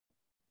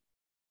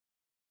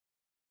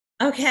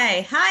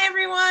Okay, hi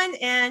everyone,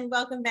 and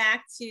welcome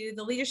back to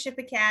the Leadership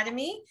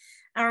Academy,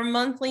 our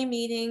monthly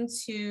meeting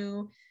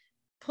to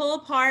pull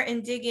apart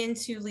and dig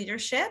into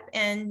leadership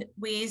and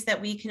ways that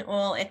we can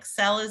all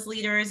excel as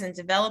leaders and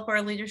develop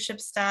our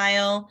leadership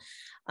style.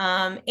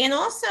 And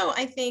also,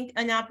 I think,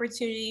 an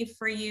opportunity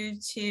for you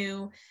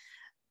to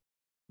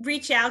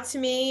reach out to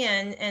me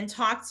and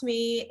talk to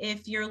me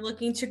if you're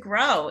looking to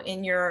grow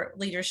in your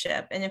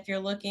leadership and if you're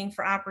looking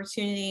for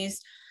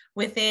opportunities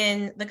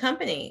within the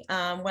company,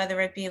 whether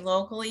it be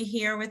locally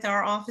here with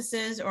our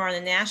offices or on a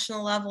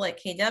national level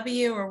at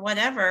KW or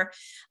whatever.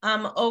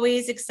 I'm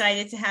always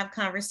excited to have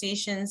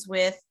conversations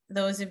with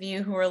those of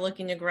you who are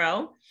looking to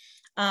grow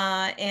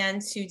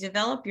and to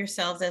develop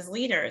yourselves as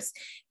leaders.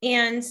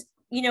 And,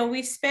 you know,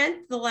 we've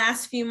spent the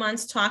last few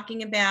months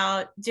talking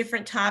about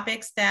different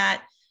topics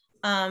that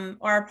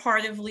are a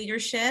part of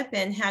leadership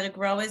and how to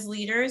grow as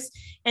leaders.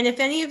 And if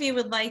any of you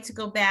would like to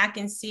go back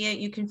and see it,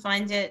 you can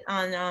find it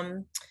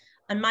on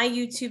my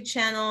YouTube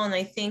channel, and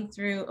I think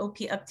through OP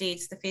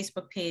Updates, the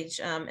Facebook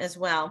page as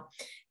well.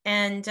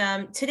 And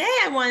today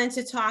I wanted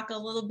to talk a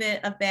little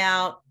bit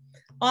about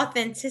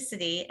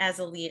authenticity as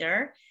a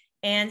leader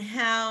and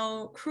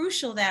how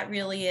crucial that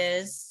really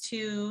is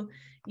to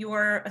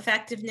your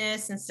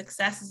effectiveness and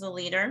success as a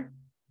leader.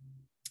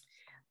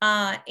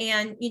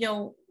 And, you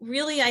know,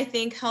 really, I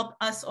think help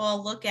us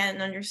all look at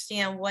and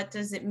understand what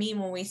does it mean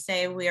when we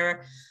say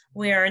we're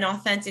an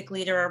authentic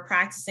leader or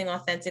practicing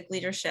authentic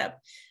leadership.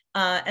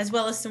 As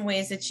well as some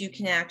ways that you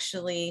can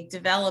actually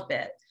develop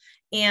it.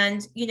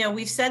 And, you know,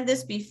 we've said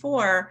this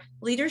before,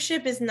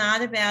 leadership is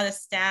not about a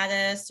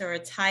status or a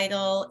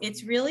title.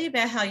 It's really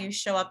about how you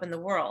show up in the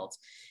world.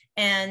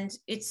 And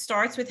it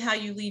starts with how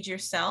you lead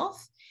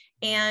yourself.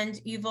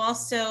 And you've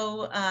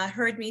also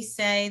heard me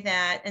say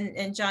that,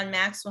 and John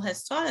Maxwell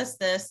has taught us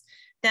this,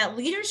 that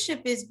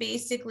leadership is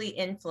basically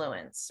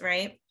influence,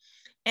 right?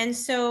 And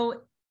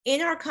so in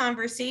our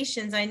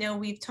conversations, I know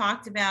we've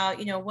talked about,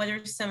 you know, what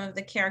are some of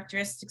the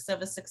characteristics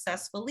of a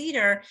successful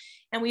leader?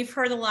 And we've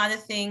heard a lot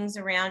of things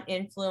around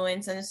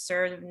influence and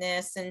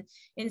assertiveness and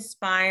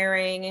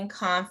inspiring and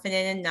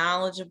confident and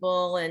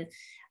knowledgeable. And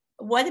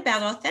what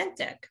about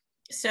authentic?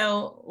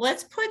 So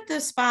let's put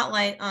the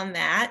spotlight on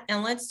that.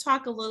 And let's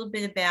talk a little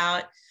bit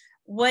about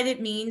what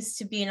it means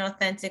to be an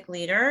authentic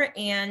leader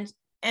and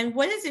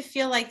what does it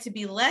feel like to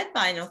be led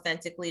by an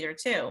authentic leader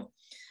too?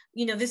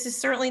 You know, this is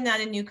certainly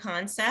not a new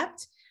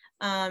concept.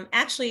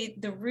 Actually,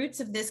 the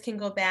roots of this can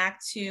go back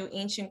to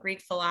ancient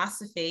Greek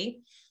philosophy.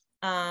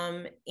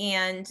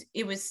 And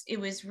it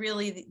was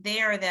really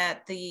there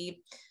that the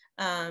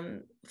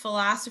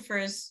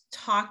philosophers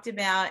talked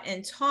about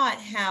and taught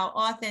how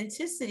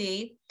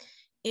authenticity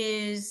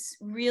is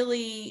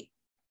really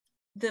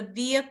the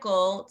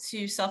vehicle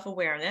to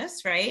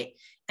self-awareness, right?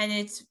 And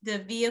it's the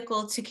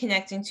vehicle to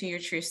connecting to your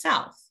true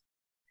self,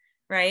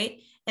 right?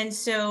 And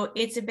so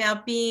it's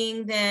about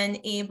being then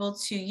able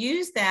to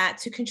use that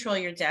to control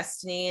your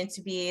destiny and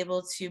to be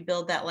able to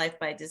build that life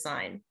by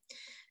design.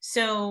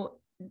 So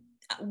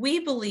we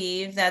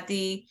believe that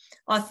the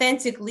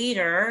authentic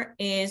leader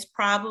is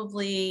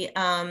probably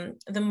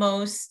the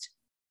most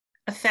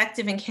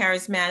effective and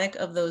charismatic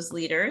of those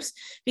leaders,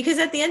 because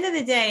at the end of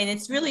the day, and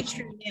it's really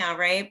true now,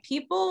 right?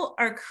 People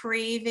are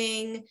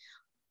craving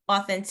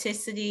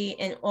authenticity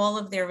in all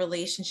of their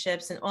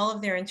relationships and all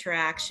of their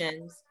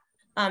interactions.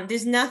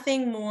 There's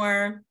nothing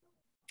more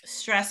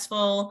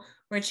stressful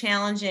or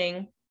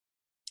challenging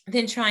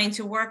than trying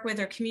to work with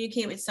or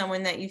communicate with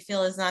someone that you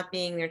feel is not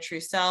being their true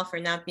self or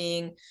not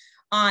being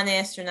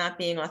honest or not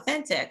being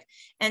authentic.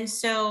 And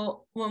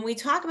so when we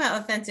talk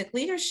about authentic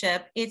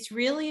leadership, it's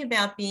really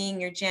about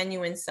being your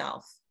genuine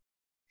self.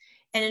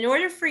 And in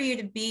order for you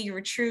to be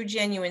your true,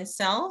 genuine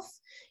self,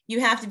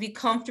 you have to be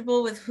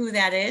comfortable with who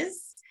that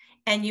is.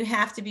 And you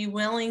have to be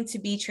willing to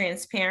be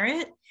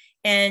transparent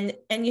and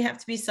you have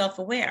to be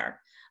self-aware.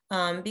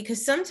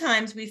 Because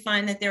sometimes we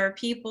find that there are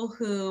people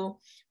who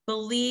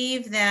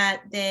believe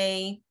that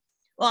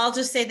I'll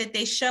just say that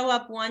they show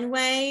up one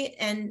way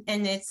and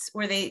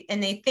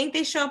they think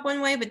they show up one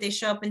way, but they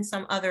show up in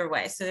some other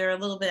way. So they're a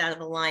little bit out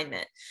of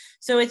alignment.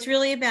 So it's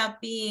really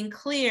about being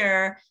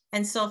clear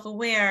and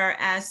self-aware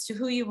as to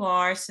who you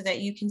are so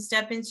that you can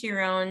step into your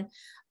own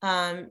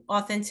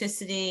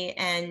authenticity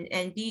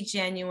and be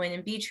genuine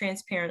and be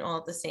transparent all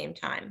at the same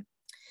time.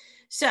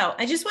 So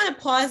I just want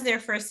to pause there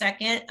for a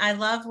second. I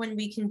love when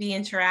we can be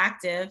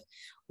interactive.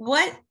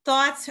 What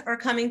thoughts are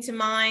coming to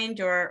mind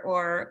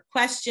or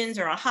questions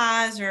or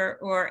ahas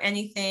or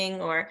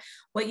anything, or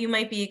what you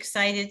might be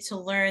excited to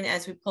learn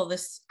as we pull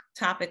this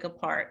topic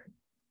apart?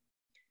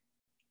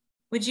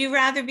 Would you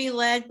rather be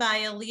led by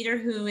a leader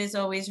who is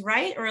always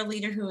right or a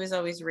leader who is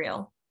always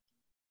real?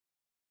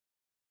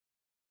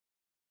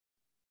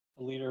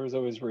 A leader who's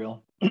always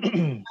real.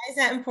 Why is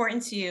that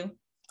important to you?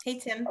 Hey,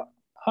 Tim.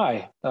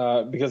 Hi,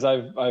 because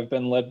I've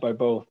been led by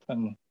both,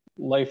 and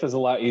life is a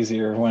lot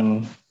easier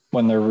when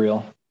they're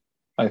real,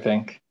 I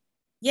think.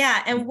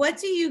 Yeah, and what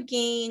do you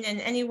gain, and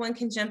anyone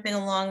can jump in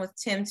along with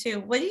Tim too,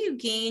 what do you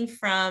gain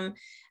from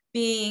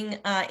being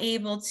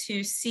able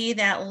to see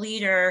that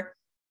leader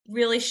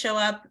really show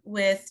up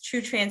with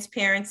true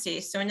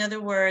transparency. So in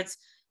other words,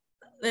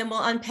 and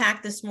we'll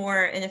unpack this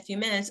more in a few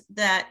minutes,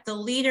 that the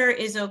leader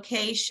is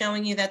okay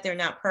showing you that they're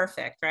not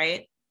perfect,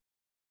 right?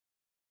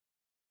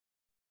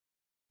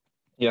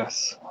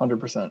 Yes,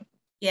 100%.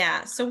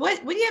 Yeah. So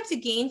what do you have to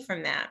gain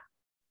from that?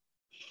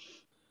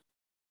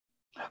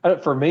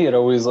 For me, it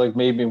always like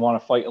made me want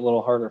to fight a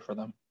little harder for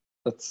them.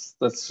 That's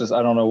just,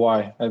 I don't know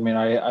why. I mean,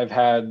 I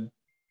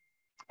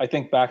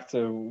think back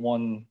to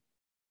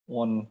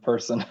one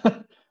person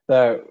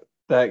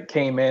that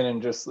came in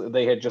and just,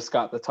 they had just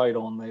got the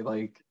title, and they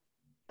like,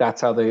 that's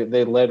how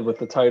they led with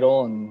the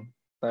title, and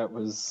that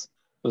was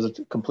a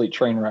complete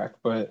train wreck.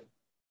 But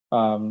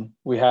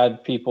we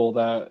had people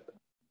that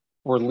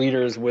were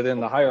leaders within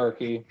the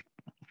hierarchy,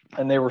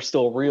 and they were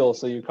still real,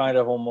 so you kind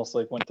of almost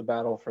like went to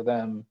battle for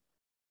them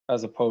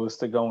as opposed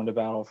to going to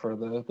battle for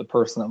the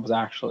person that was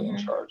actually in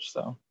charge.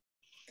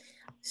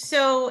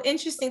 So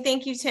interesting.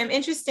 Thank you, Tim.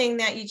 Interesting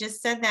that you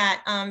just said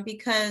that,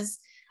 because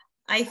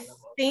I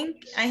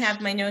think I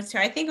have my notes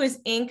here. I think it was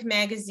Inc.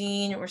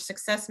 magazine or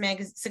Success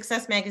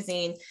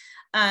magazine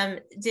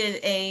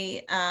did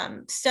a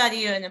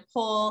study and a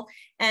poll,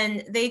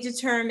 and they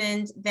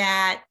determined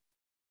that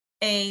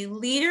a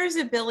leader's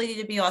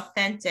ability to be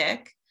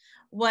authentic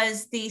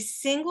was the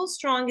single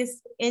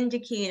strongest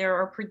indicator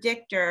or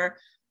predictor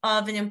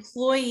of an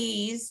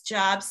employee's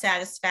job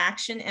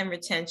satisfaction and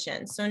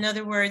retention. So in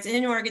other words, in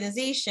an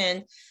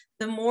organization,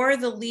 the more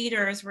the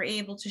leaders were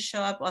able to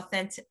show up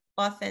authentically,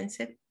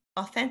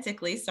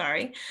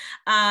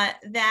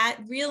 that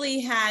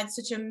really had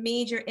such a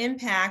major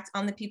impact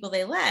on the people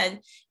they led,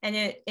 and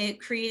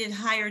it created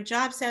higher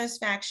job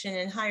satisfaction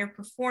and higher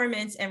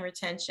performance and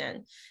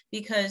retention,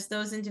 because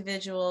those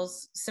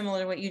individuals,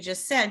 similar to what you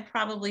just said,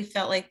 probably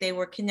felt like they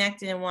were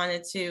connected and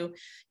wanted to,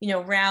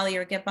 rally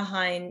or get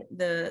behind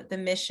the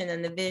mission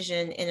and the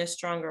vision in a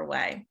stronger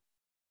way.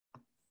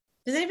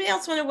 Does anybody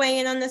else want to weigh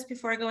in on this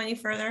before I go any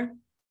further?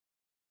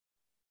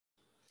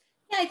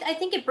 Yeah, I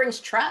think it brings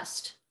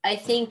trust. I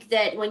think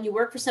that when you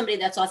work for somebody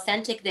that's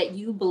authentic, that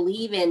you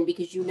believe in,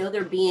 because you know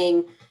they're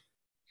being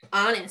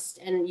honest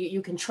and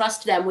you can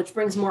trust them, which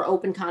brings more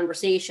open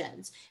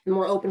conversations. The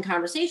more open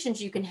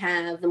conversations you can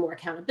have, the more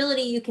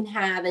accountability you can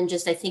have. And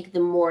just, I think the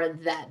more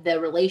that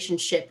the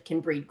relationship can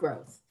breed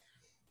growth.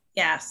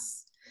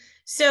 Yes.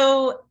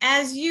 So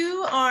as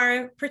you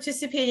are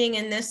participating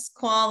in this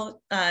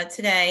call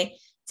today,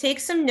 take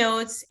some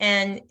notes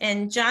and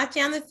jot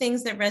down the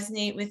things that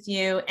resonate with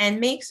you, and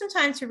make some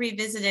time to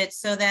revisit it,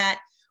 so that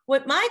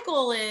what my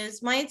goal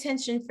is, my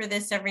intention for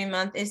this every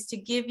month, is to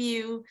give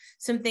you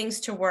some things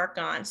to work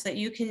on so that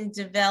you can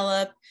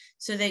develop,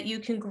 so that you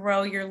can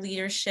grow your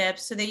leadership,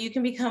 so that you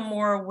can become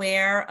more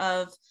aware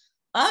of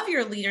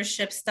your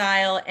leadership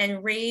style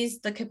and raise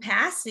the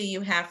capacity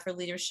you have for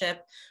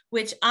leadership,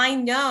 which I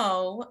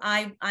know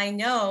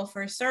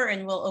for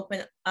certain will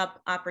open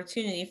up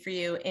opportunity for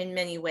you in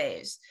many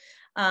ways.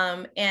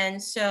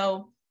 And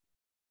so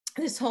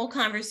this whole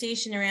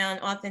conversation around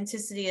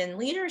authenticity and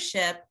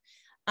leadership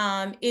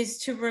is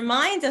to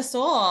remind us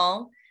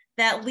all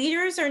that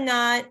leaders are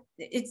not,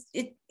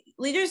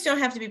 leaders don't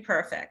have to be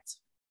perfect,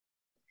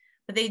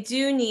 but they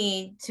do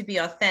need to be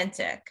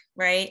authentic,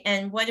 right?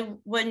 And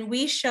when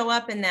we show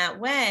up in that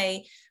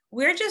way,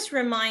 we're just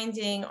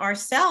reminding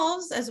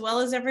ourselves, as well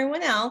as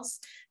everyone else,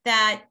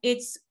 that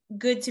it's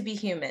good to be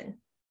human,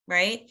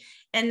 right?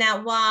 And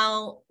that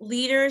while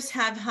leaders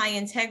have high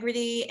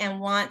integrity and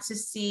want to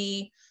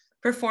see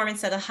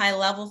performance at a high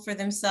level for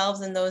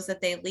themselves and those that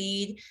they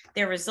lead,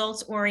 they're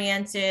results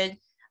oriented,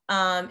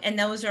 and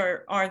those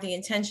are the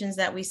intentions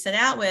that we set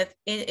out with.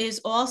 It is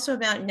also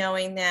about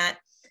knowing that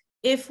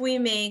if we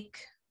make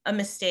a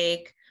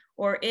mistake,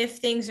 or if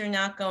things are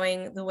not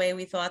going the way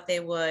we thought they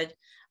would,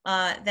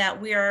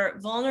 that we are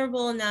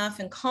vulnerable enough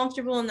and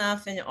comfortable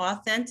enough and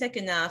authentic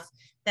enough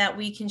that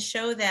we can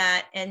show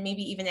that, and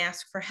maybe even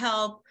ask for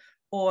help,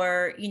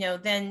 or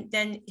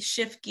then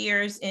shift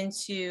gears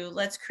into,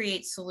 let's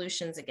create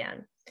solutions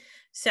again.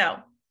 So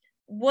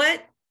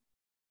what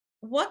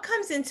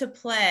comes into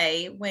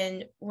play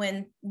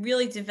when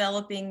really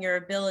developing your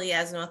ability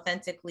as an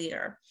authentic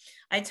leader?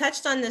 I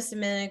touched on this a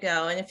minute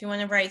ago, and if you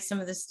want to write some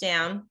of this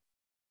down,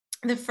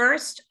 the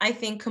first, I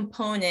think,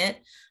 component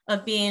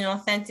of being an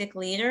authentic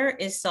leader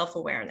is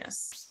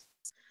self-awareness,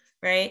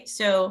 right?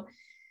 So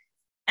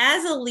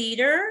as a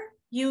leader,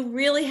 you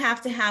really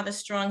have to have a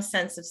strong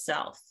sense of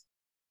self.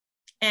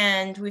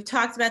 And we've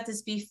talked about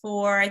this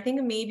before. I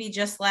think maybe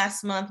just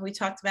last month, we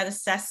talked about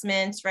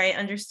assessments, right?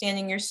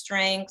 Understanding your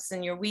strengths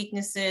and your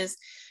weaknesses,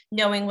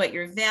 knowing what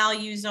your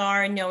values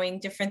are, knowing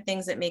different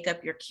things that make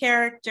up your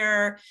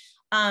character.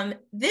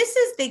 This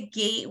is the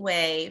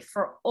gateway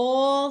for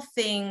all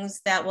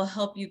things that will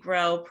help you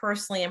grow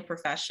personally and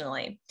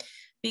professionally.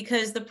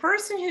 Because the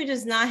person who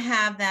does not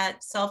have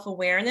that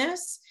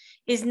self-awareness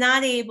is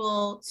not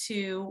able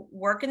to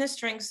work in a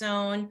strength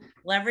zone,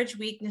 leverage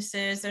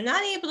weaknesses. They're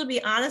not able to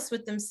be honest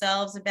with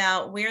themselves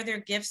about where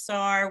their gifts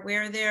are,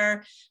 where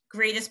their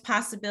greatest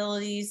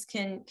possibilities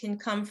can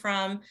come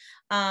from.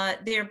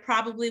 They're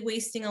probably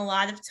wasting a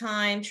lot of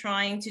time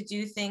trying to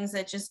do things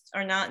that just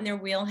are not in their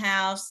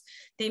wheelhouse.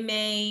 They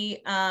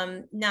may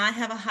not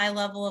have a high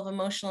level of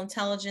emotional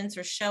intelligence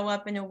or show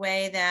up in a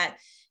way that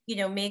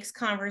makes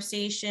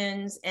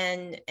conversations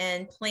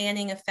and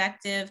planning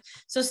effective.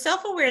 So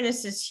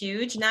self-awareness is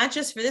huge, not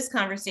just for this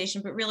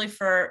conversation, but really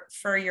for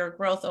your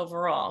growth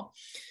overall.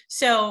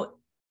 So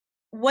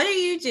what are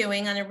you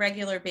doing on a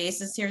regular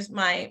basis? Here's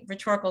my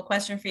rhetorical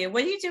question for you.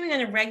 What are you doing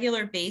on a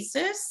regular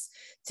basis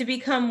to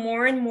become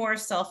more and more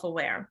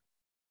self-aware?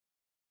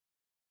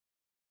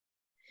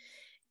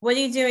 What are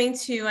you doing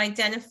to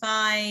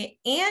identify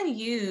and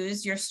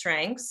use your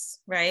strengths,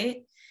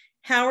 right?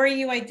 How are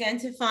you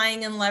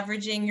identifying and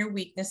leveraging your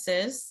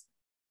weaknesses?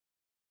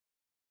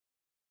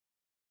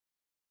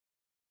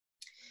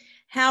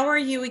 How are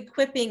you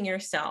equipping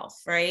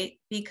yourself, right?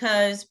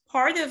 Because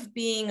part of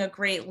being a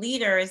great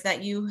leader is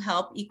that you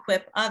help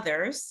equip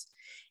others,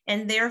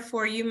 and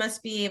therefore you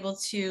must be able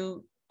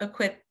to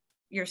equip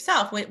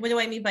yourself. What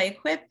do I mean by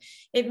equip?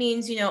 It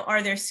means,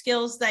 are there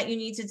skills that you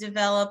need to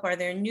develop? Are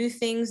there new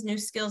things, new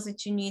skills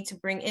that you need to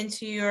bring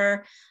into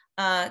your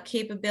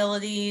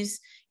capabilities?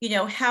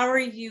 How are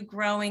you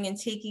growing and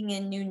taking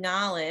in new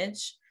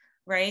knowledge,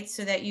 right?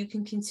 So that you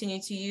can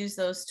continue to use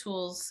those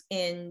tools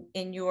in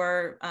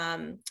your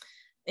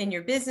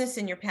business,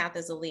 in your path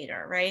as a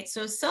leader, right?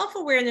 So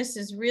self-awareness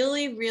is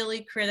really,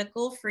 really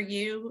critical for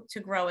you to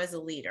grow as a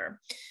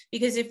leader,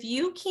 because if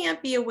you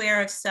can't be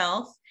aware of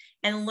self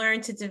and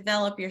learn to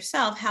develop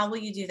yourself, how will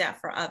you do that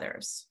for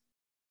others?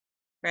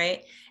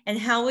 Right? And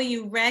how will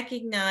you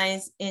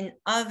recognize in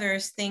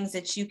others things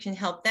that you can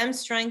help them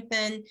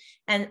strengthen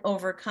and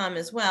overcome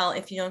as well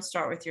if you don't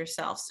start with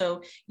yourself?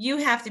 So you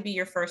have to be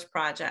your first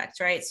project,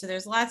 right? So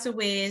there's lots of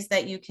ways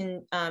that you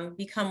can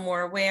become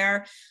more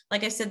aware.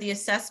 Like I said, the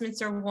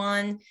assessments are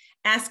one.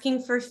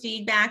 Asking for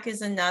feedback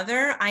is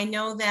another. I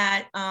know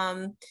that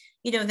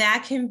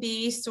that can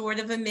be sort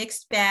of a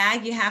mixed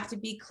bag. You have to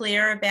be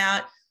clear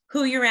about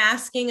who you're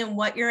asking and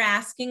what you're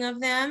asking of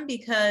them,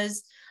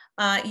 because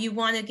you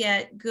want to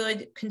get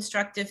good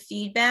constructive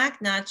feedback,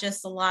 not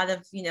just a lot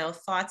of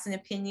thoughts and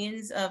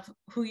opinions of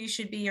who you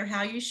should be or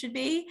how you should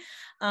be.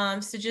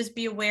 So just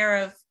be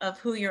aware of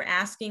who you're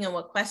asking and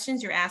what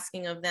questions you're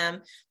asking of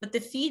them. But the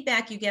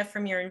feedback you get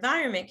from your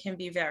environment can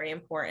be very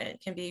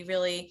important, can be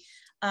really,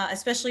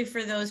 especially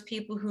for those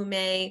people who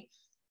may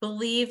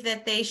believe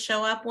that they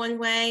show up one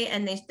way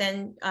and they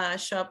then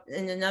show up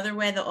in another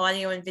way. The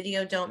audio and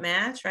video don't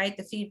match, right?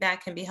 The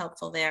feedback can be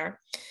helpful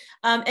there.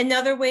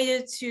 Another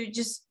way to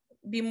just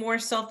be more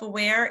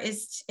self-aware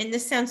is, and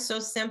this sounds so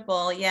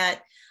simple,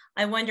 yet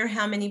I wonder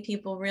how many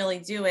people really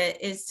do it,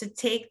 is to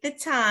take the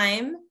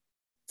time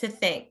to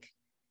think,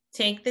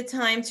 take the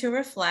time to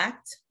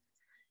reflect,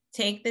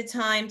 take the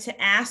time to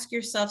ask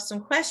yourself some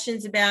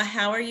questions about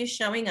how are you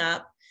showing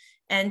up,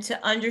 and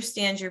to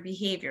understand your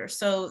behavior.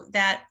 So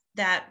that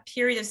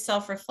period of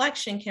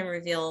self-reflection can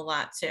reveal a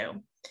lot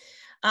too.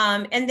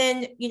 And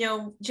then,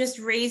 just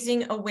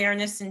raising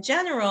awareness in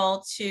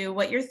general to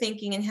what you're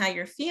thinking and how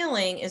you're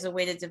feeling is a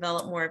way to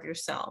develop more of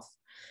yourself,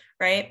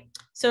 right?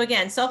 So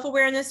again,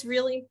 self-awareness,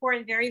 really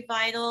important, very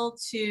vital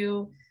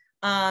to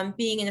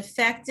being an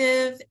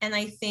effective and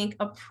I think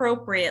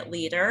appropriate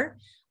leader.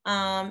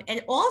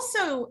 And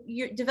also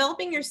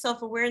developing your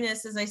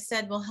self-awareness, as I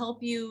said, will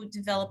help you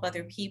develop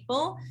other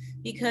people,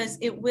 because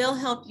it will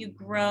help you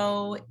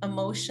grow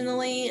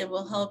emotionally. It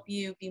will help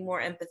you be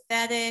more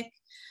empathetic.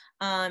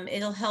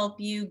 It'll help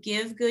you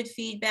give good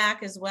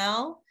feedback as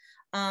well.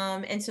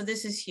 And so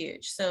this is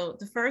huge. So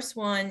the first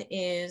one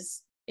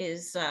is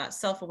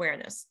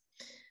self-awareness.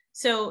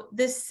 So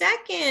the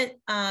second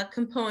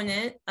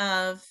component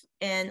of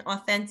an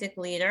authentic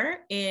leader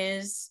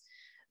is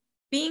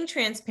being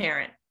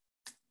transparent.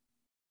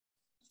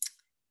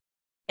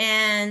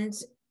 And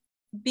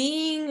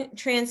being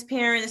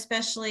transparent,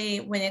 especially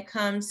when it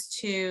comes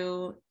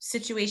to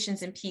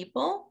situations and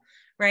people,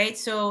 right?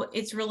 So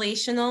it's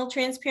relational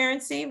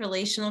transparency.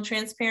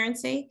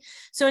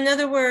 So in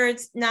other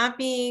words, not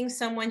being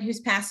someone who's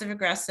passive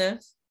aggressive,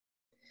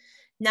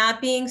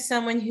 not being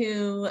someone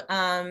who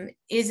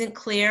isn't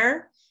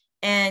clear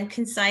and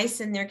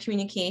concise in their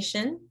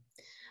communication.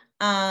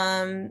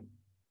 And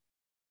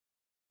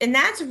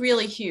that's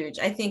really huge,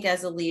 I think,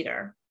 as a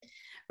leader,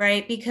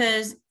 right?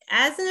 Because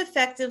as an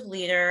effective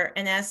leader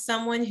and as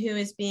someone who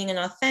is being an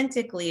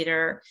authentic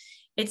leader,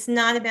 it's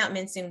not about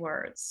mincing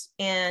words,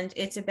 and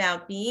it's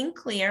about being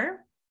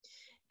clear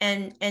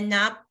and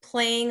not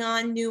playing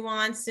on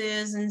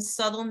nuances and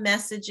subtle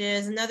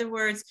messages. In other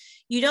words,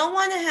 you don't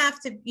want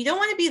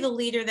to be the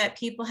leader that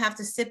people have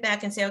to sit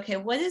back and say, okay,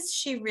 what is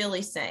she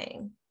really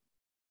saying?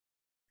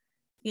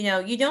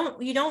 You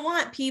don't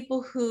want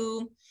people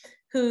who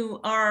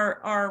are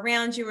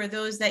around you or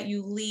those that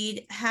you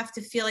lead have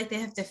to feel like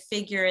they have to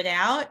figure it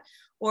out,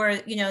 or,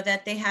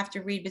 that they have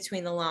to read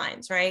between the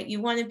lines, right?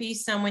 You want to be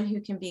someone who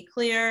can be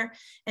clear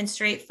and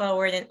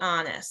straightforward and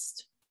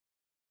honest.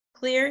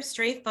 Clear,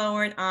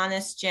 straightforward,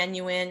 honest,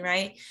 genuine,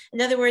 right?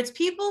 In other words,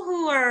 people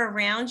who are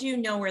around you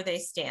know where they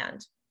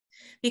stand,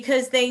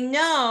 because they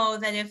know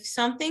that if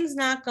something's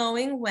not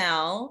going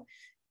well,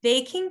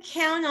 they can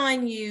count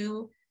on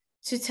you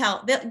to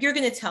tell, you're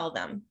going to tell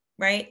them,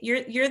 right?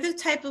 You're the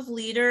type of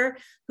leader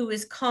who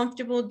is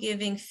comfortable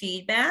giving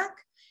feedback.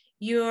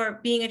 You're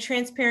being a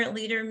transparent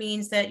leader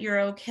means that you're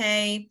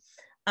okay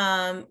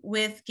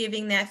with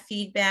giving that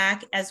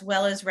feedback as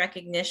well as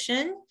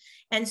recognition.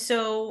 And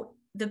so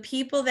the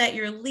people that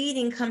you're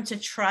leading come to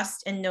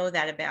trust and know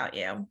that about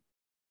you,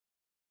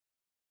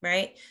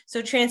 right?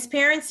 So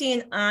transparency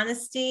and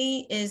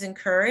honesty is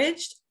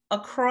encouraged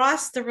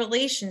across the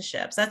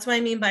relationships. That's what I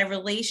mean by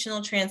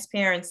relational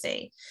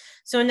transparency.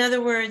 So in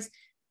other words,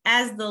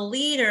 as the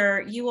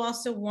leader, you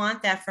also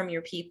want that from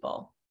your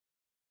people,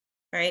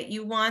 right?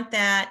 You want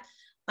that.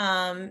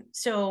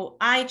 So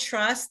I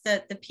trust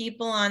that the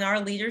people on our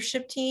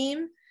leadership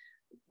team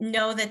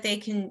know that they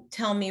can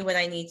tell me what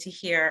I need to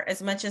hear,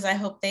 as much as I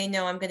hope they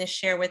know I'm going to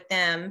share with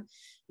them,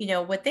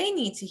 what they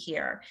need to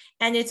hear.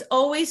 And it's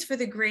always for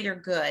the greater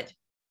good.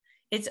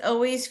 It's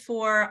always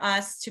for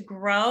us to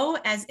grow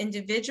as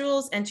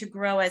individuals and to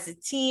grow as a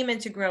team and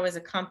to grow as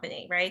a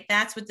company, right?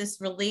 That's what this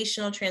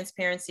relational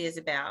transparency is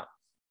about,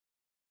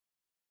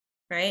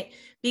 right?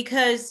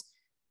 Because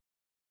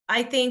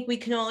I think we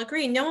can all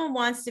agree, no one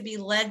wants to be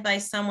led by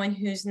someone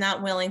who's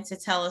not willing to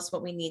tell us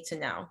what we need to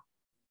know.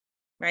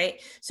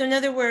 Right? So in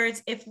other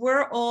words, if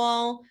we're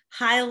all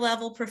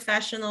high-level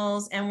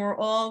professionals and we're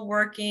all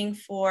working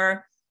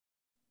for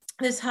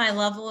this high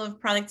level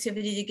of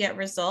productivity to get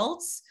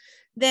results,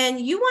 then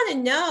you want to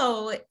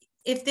know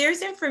if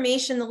there's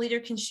information the leader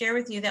can share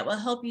with you that will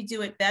help you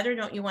do it better.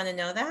 Don't you want to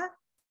know that?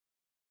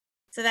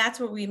 So that's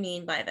what we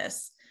mean by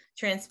this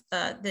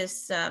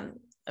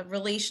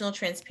relational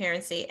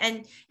transparency.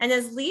 And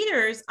as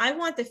leaders, I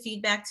want the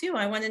feedback too.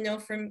 I want to know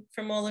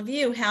from all of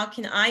you, how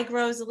can I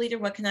grow as a leader?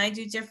 What can I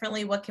do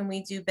differently? What can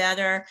we do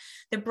better?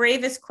 The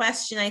bravest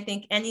question I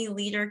think any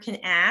leader can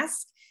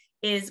ask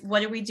is,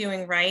 what are we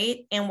doing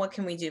right? And what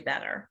can we do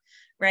better?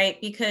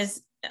 Right?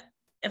 Because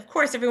of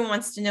course, everyone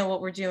wants to know what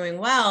we're doing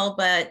well,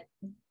 but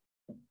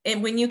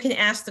when you can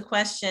ask the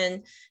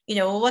question,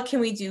 well, what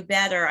can we do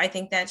better? I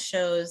think that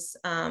shows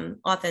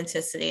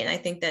authenticity. And I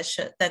think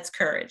that's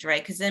courage,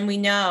 right? Because then we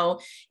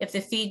know if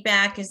the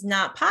feedback is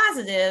not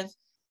positive,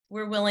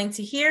 we're willing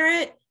to hear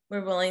it,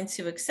 we're willing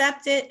to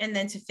accept it, and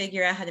then to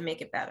figure out how to make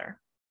it better.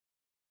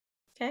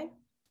 Okay.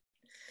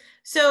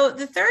 So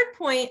the third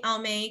point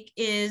I'll make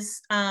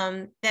is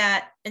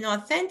that an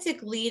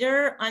authentic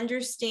leader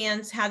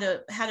understands how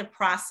to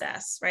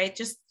process, right?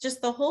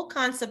 Just the whole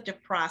concept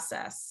of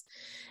process.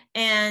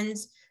 And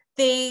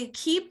they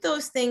keep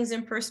those things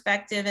in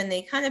perspective and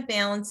they kind of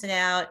balance it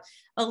out.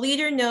 A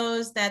leader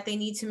knows that they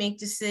need to make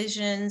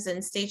decisions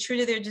and stay true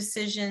to their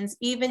decisions,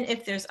 even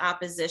if there's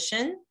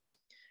opposition,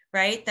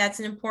 right? That's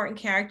an important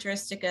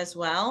characteristic as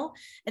well.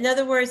 In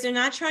other words, they're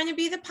not trying to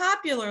be the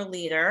popular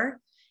leader.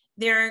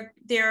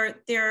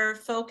 Their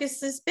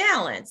focus is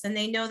balance, and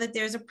they know that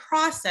there's a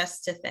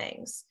process to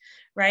things,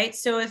 right?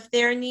 So if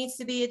there needs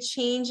to be a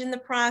change in the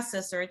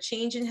process or a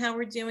change in how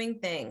we're doing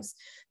things,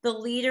 the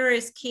leader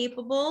is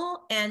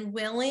capable and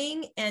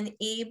willing and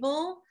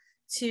able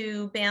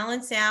to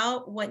balance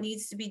out what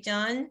needs to be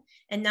done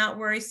and not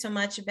worry so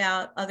much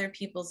about other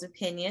people's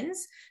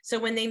opinions. So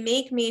when they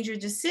make major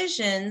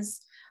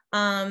decisions,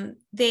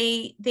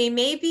 they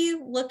may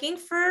be looking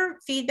for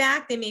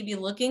feedback. They may be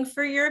looking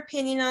for your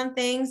opinion on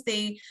things.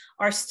 They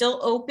are still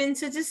open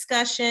to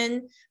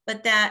discussion,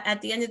 but that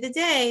at the end of the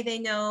day, they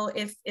know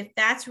if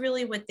that's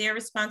really what their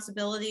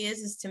responsibility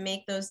is to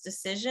make those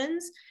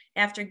decisions.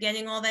 After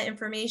getting all that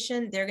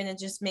information, they're going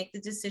to just make the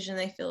decision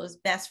they feel is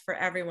best for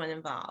everyone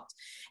involved.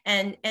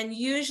 And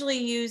usually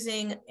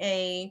using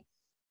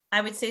I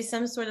would say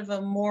some sort of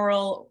a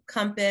moral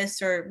compass,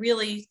 or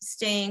really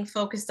staying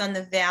focused on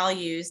the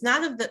values,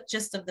 not of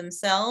just of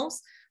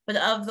themselves, but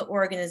of the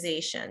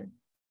organization,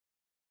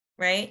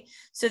 right?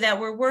 So that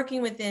we're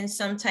working within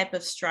some type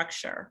of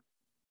structure.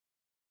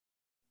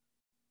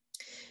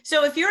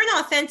 So if you're an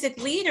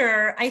authentic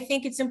leader, I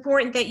think it's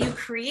important that you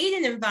create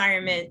an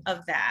environment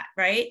of that,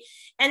 right?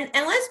 And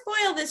let's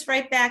boil this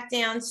right back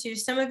down to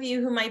some of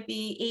you who might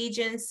be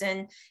agents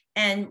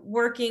and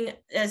working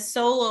as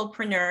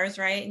solopreneurs,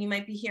 right? And you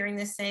might be hearing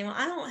this saying, well,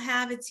 I don't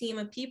have a team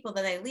of people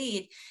that I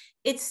lead.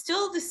 It's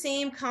still the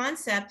same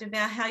concept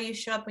about how you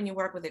show up when you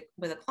work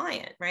with a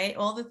client, right?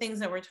 All the things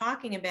that we're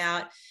talking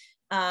about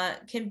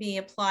can be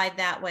applied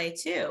that way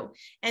too.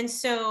 And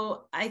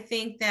so I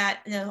think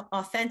that an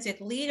authentic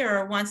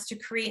leader wants to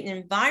create an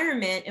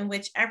environment in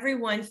which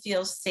everyone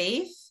feels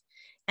safe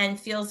and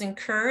feels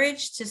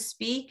encouraged to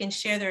speak and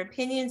share their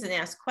opinions and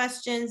ask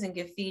questions and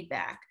give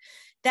feedback.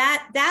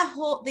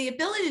 The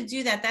ability to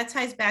do that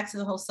ties back to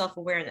the whole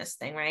self-awareness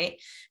thing, right?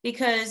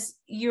 Because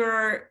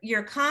you're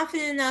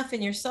confident enough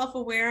and you're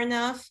self-aware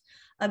enough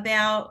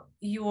about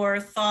your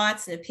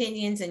thoughts and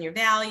opinions and your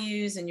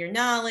values and your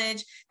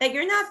knowledge, that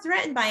you're not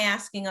threatened by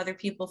asking other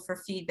people for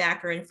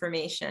feedback or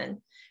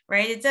information,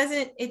 right?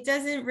 It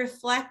doesn't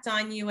reflect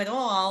on you at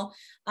all.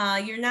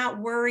 You're not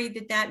worried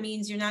that that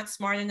means you're not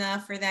smart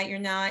enough or that you're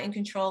not in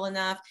control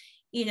enough.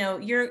 You know,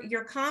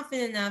 you're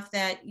confident enough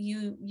that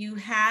you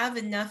have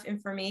enough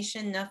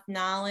information, enough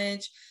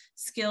knowledge,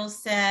 skill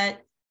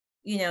set,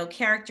 you know,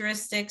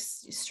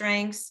 characteristics,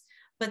 strengths,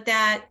 but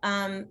that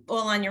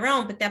all on your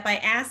own, but that by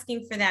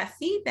asking for that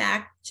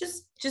feedback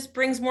just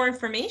brings more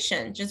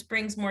information, just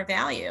brings more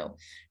value,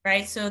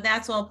 right? So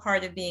that's all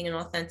part of being an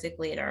authentic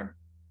leader.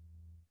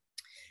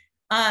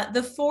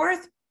 The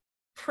fourth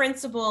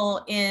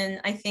principle in,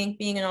 I think,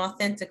 being an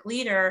authentic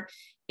leader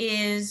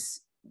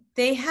is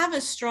they have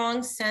a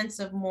strong sense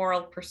of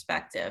moral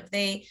perspective.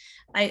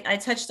 I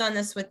touched on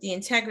this with the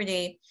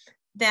integrity,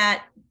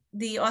 that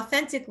the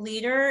authentic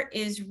leader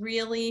is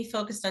really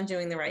focused on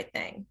doing the right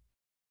thing.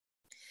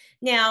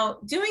 Now,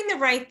 doing the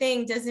right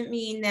thing doesn't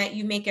mean that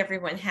you make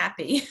everyone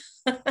happy.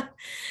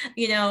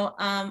 You know,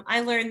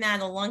 I learned that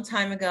a long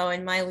time ago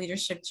in my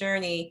leadership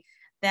journey,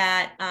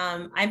 that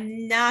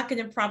I'm not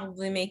going to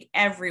probably make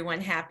everyone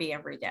happy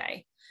every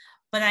day,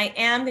 but I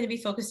am going to be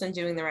focused on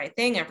doing the right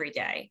thing every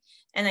day.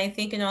 And I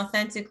think an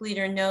authentic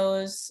leader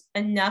knows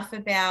enough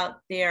about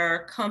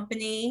their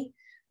company,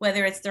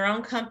 whether it's their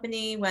own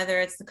company, whether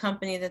it's the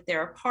company that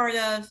they're a part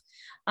of.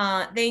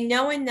 They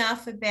know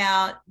enough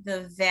about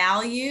the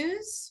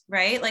values,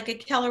 right? Like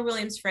at Keller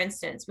Williams, for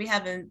instance, we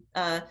have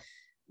a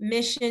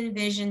mission,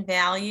 vision,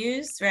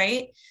 values,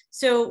 right?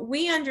 So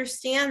we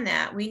understand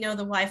that. We know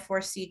the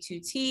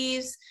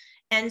Y4C2Ts.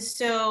 And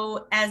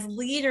so as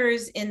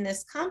leaders in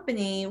this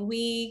company,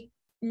 we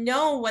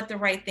know what the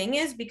right thing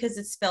is because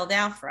it's spelled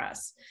out for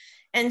us.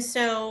 And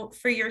so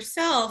for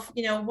yourself,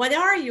 you know, what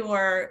are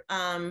your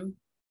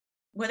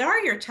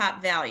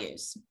top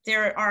values?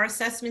 There are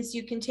assessments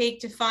you can take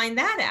to find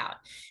that out.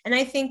 And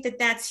I think that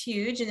that's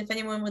huge. And if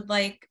anyone would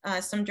like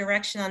some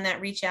direction on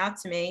that, reach out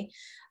to me.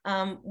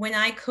 When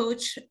I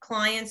coach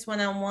clients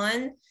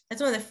one-on-one,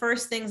 that's one of the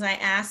first things I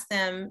ask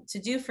them to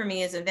do for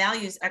me is a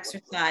values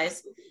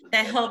exercise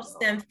that helps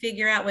them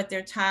figure out what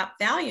their top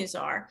values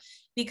are.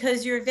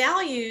 Because your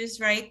values,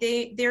 right,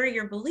 they're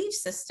your belief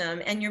system,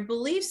 and your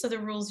beliefs are the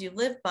rules you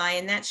live by,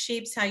 and that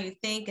shapes how you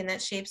think, and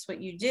that shapes what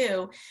you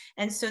do.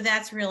 And so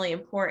that's really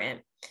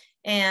important.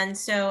 And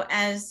so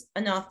as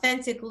an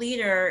authentic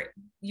leader,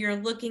 you're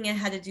looking at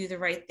how to do the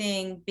right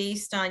thing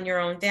based on your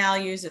own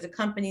values or the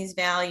company's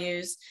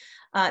values.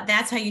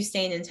 That's how you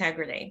stay in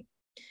integrity,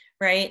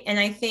 right? And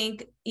I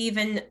think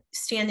even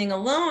standing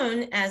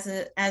alone as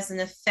an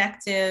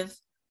effective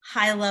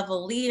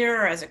high-level leader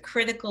or as a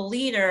critical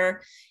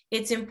leader,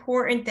 it's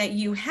important that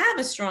you have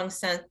a strong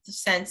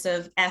sense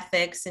of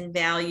ethics and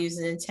values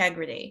and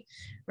integrity,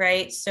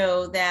 right?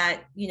 So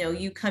that, you know,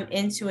 you come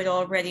into it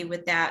already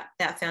with that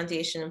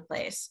foundation in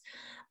place.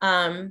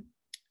 And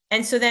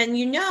so then,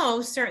 you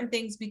know, certain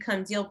things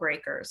become deal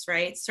breakers,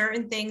 right?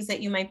 Certain things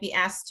that you might be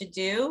asked to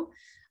do,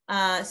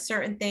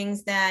 certain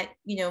things that,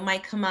 you know,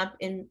 might come up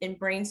in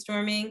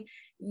brainstorming.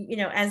 You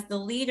know, as the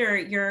leader,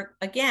 you're,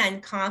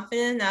 again,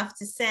 confident enough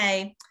to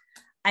say,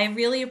 I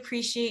really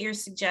appreciate your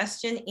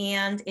suggestion,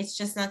 and it's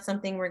just not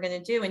something we're going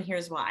to do, and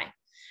here's why.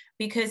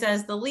 Because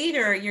as the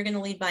leader, you're going to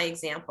lead by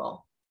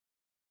example.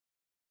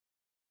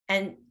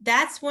 And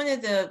that's one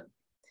of the,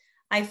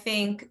 I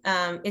think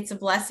it's a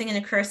blessing and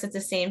a curse at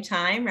the same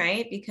time,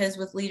 right? Because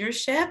with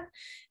leadership,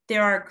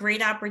 there are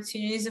great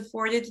opportunities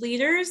afforded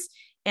leaders,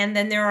 and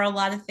then there are a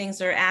lot of things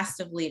that are asked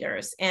of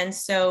leaders. And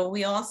so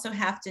we also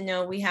have to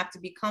know we have to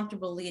be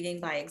comfortable leading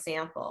by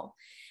example.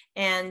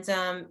 And,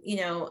 you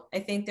know, I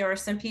think there are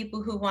some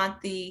people who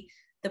want the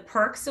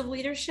perks of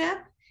leadership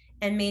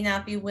and may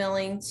not be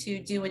willing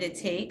to do what it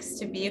takes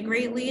to be a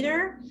great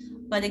leader.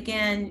 But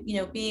again, you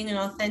know, being an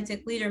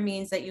authentic leader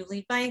means that you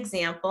lead by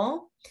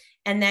example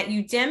and that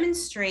you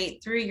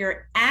demonstrate through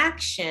your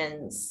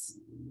actions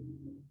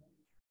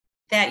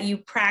that you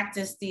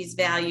practice these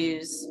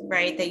values,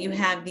 right? That you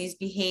have these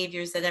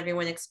behaviors that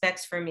everyone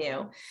expects from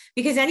you.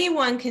 Because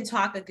anyone can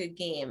talk a good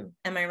game,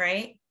 am I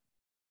right?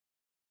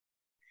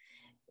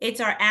 It's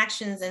our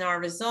actions and our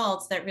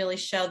results that really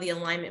show the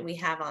alignment we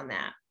have on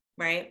that,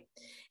 right?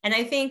 And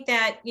I think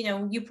that, you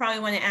know, you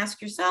probably want to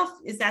ask yourself,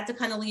 is that the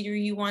kind of leader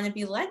you want to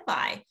be led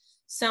by?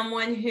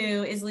 Someone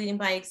who is leading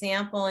by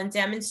example and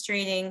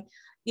demonstrating,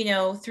 you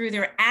know, through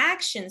their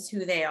actions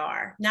who they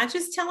are, not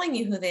just telling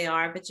you who they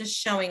are, but just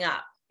showing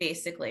up,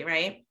 basically,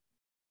 right?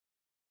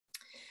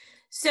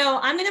 So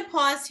I'm going to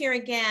pause here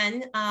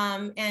again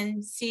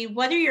and see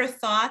what are your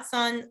thoughts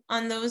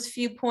on those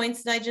few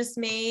points that I just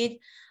made.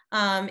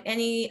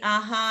 Any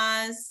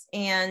ahas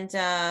and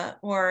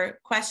or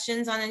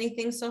questions on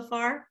anything so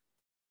far?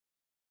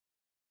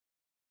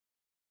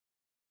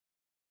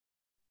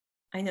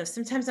 I know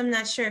sometimes I'm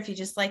not sure if you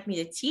just like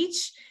me to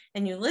teach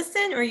and you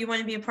listen, or you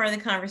want to be a part of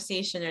the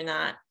conversation or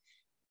not.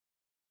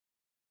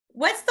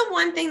 What's the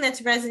one thing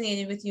that's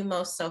resonated with you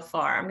most so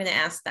far? I'm going to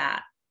ask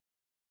that.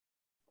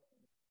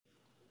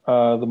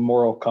 The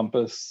moral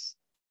compass.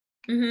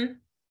 Mm-hmm.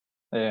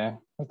 Yeah,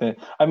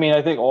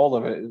 I think all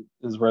of it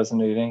is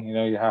resonating. You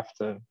know, you have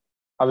to.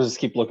 I was just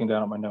keep looking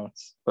down at my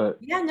notes, but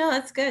Yeah, no,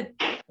 that's good.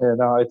 yeah,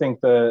 no, I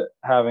think that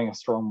having a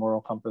strong moral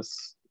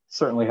compass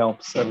certainly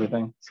helps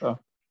everything. So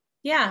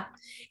Yeah.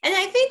 And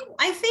I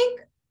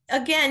think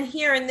again,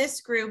 here in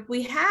this group,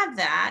 we have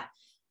that.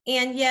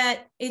 And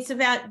yet it's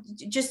about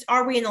just,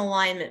 are we in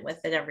alignment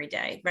with it every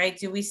day, right?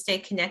 Do we stay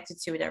connected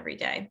to it every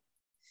day?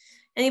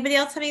 Anybody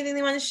else have anything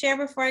they want to share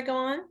before I go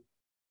on?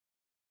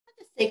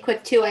 Say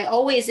quick too.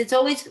 It's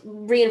always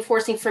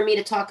reinforcing for me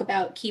to talk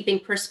about keeping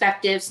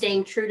perspective,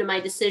 staying true to my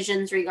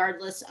decisions,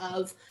 regardless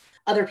of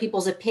other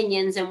people's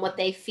opinions and what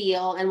they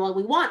feel. And while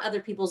we want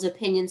other people's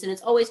opinions, and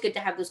it's always good to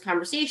have those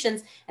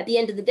conversations, at the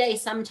end of the day,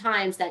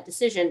 sometimes that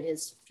decision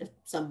is just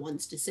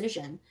someone's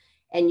decision.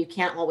 And you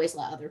can't always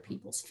let other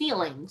people's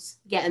feelings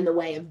get in the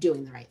way of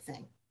doing the right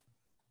thing.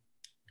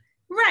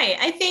 Right.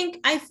 I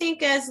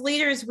think as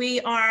leaders,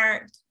 we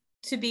are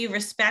to be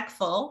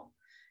respectful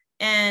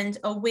and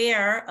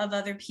aware of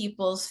other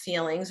people's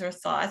feelings or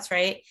thoughts,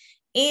 right?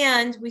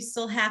 And we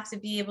still have to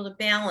be able to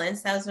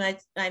balance. That was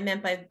what I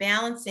meant by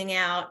balancing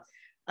out,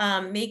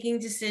 making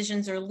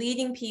decisions or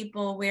leading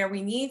people where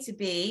we need to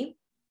be.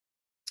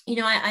 You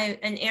know,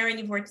 and Erin,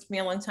 you've worked with me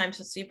a long time,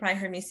 so you probably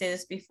heard me say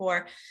this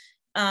before.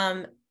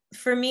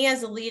 For me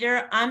as a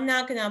leader, I'm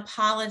not going to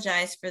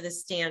apologize for the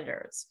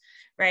standards,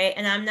 right?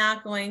 And I'm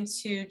not going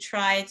to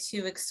try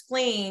to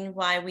explain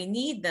why we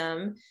need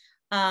them.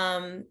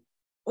 I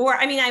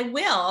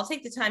will, I'll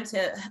take the time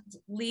to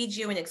lead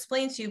you and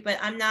explain to you, but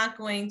I'm not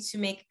going to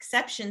make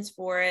exceptions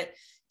for it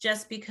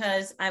just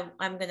because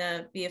I'm going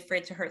to be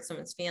afraid to hurt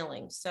someone's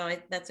feelings. So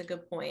that's a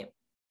good point.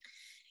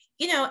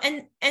 You know,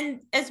 and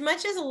as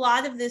much as a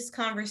lot of this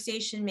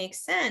conversation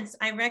makes sense,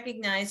 I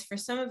recognize for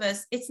some of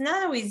us, it's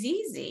not always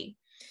easy.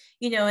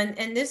 You know,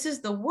 and this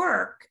is the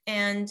work,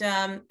 and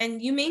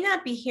you may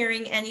not be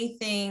hearing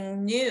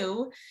anything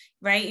new,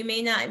 right? It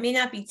may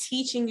not be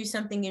teaching you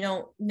something you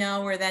don't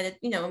know, or that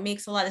it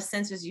makes a lot of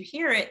sense as you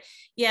hear it.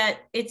 Yet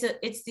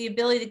it's the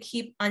ability to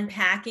keep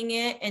unpacking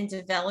it and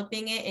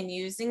developing it and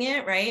using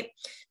it, right?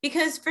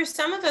 Because for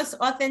some of us,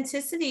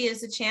 authenticity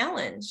is a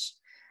challenge.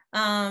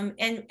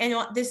 And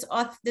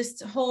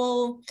this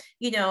whole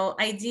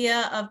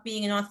idea of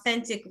being an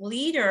authentic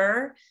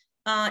leader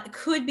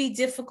could be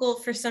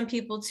difficult for some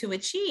people to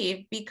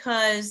achieve,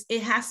 because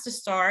it has to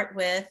start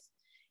with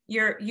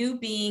you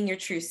being your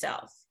true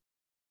self,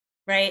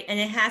 right? And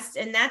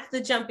and that's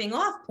the jumping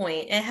off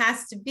point. It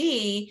has to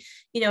be,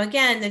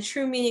 again, the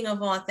true meaning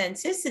of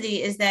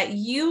authenticity is that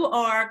you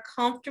are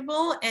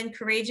comfortable and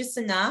courageous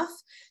enough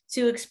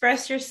to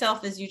express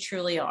yourself as you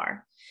truly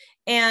are.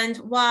 And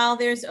while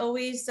there's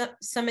always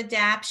some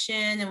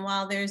adaptation, and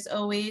while there's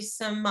always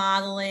some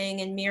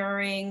modeling and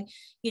mirroring,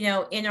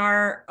 in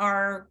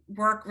our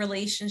work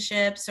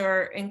relationships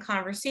or in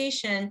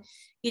conversation,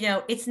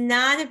 it's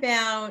not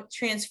about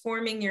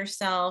transforming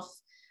yourself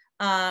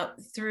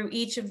through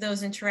each of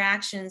those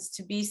interactions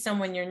to be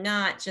someone you're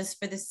not,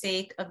 just for the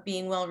sake of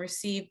being well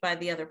received by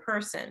the other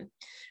person,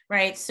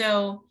 right?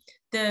 So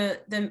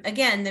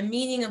again, the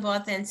meaning of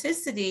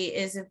authenticity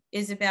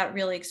is about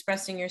really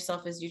expressing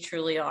yourself as you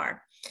truly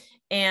are.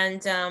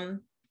 And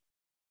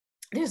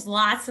there's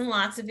lots and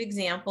lots of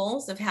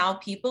examples of how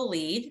people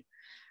lead,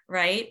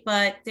 right?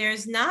 But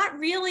there's not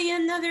really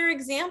another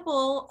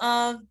example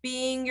of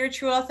being your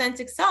true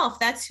authentic self.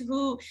 That's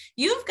who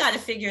you've got to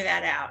figure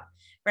that out,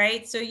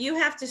 right? So you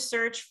have to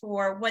search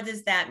for, what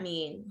does that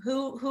mean?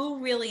 Who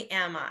really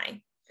am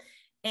I?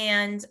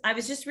 And I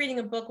was just reading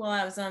a book while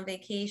I was on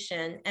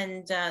vacation,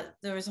 and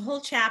there was a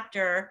whole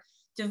chapter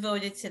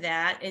devoted to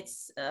that.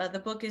 It's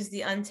the book is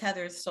The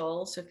Untethered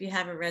Soul. So if you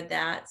haven't read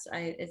that,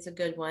 it's a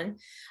good one.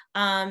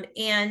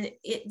 And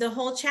the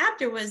whole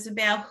chapter was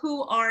about,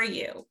 who are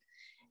you?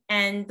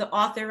 And the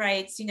author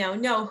writes,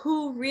 no,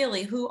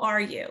 who are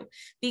you?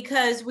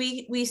 Because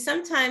we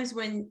sometimes,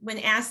 when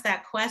asked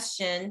that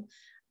question,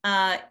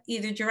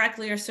 either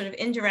directly or sort of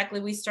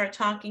indirectly, we start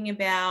talking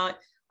about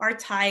our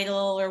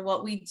title or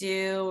what we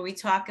do, or we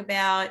talk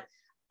about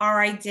our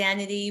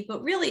identity.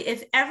 But really,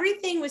 if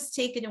everything was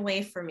taken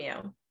away from you,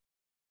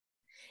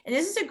 and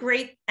this is a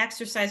great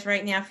exercise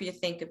right now for you to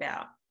think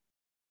about.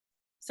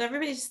 So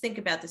everybody just think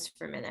about this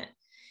for a minute.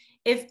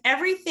 If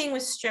everything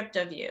was stripped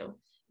of you,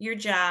 your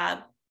job,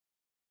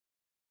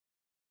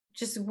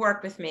 just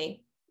work with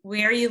me,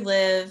 where you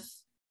live,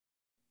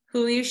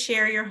 who you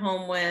share your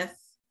home with,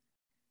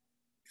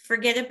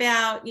 forget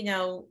about,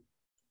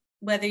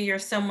 whether you're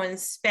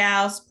someone's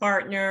spouse,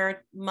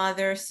 partner,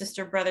 mother,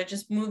 sister, brother,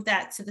 just move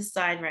that to the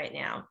side right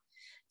now.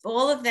 If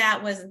all of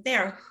that wasn't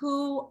there,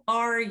 who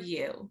are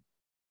you?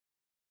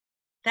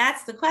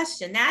 That's the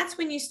question. That's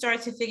when you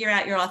start to figure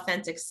out your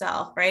authentic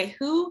self, right?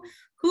 Who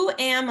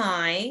am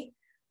I?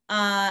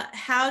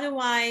 How do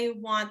I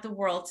want the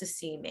world to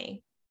see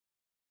me?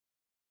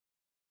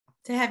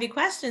 To have you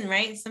question,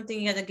 right? It's something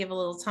you got to give a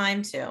little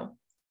time to.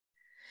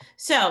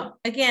 So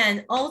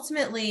again,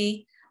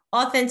 ultimately,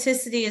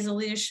 authenticity is a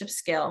leadership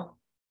skill.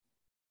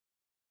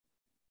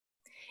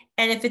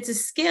 And if it's a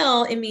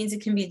skill, it means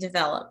it can be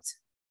developed,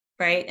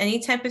 right? Any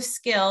type of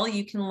skill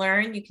you can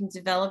learn, you can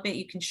develop it,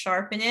 you can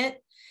sharpen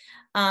it.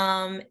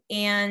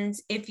 And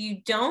if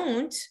you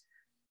don't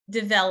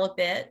develop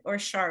it or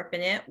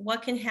sharpen it,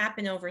 what can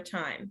happen over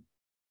time?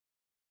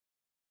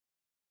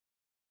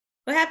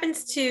 What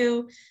happens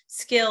to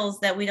skills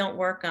that we don't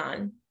work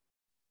on?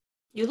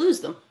 You lose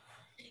them.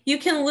 You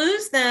can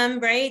lose them,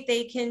 right?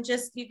 They can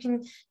just, you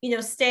can,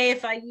 stay,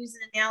 if I use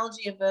an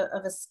analogy of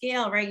a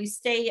scale, right? You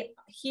stay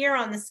here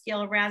on the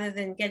scale rather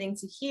than getting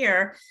to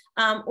here,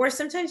 or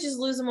sometimes just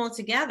lose them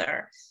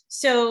altogether.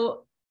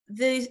 So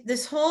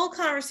this whole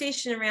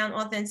conversation around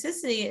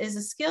authenticity is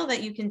a skill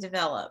that you can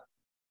develop,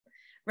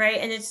 right?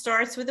 And it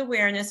starts with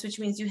awareness, which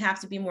means you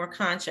have to be more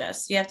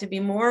conscious. You have to be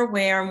more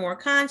aware, more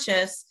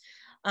conscious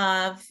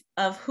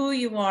of who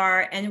you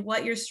are and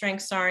what your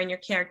strengths are and your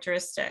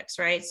characteristics,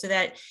 right? So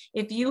that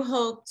if you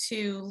hope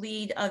to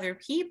lead other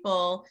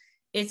people,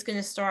 it's going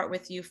to start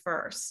with you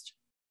first.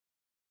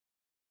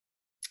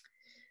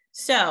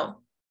 So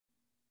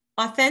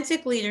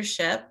authentic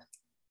leadership,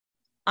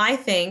 I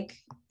think,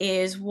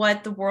 is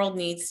what the world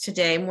needs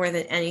today more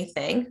than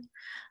anything.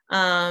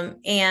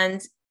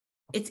 And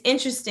it's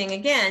interesting,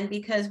 again,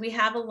 because we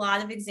have a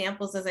lot of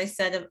examples, as I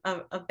said,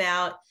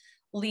 about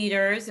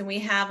leaders, and we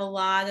have a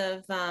lot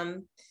of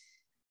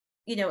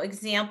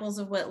examples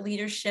of what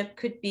leadership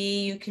could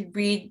be. You could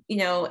read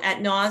ad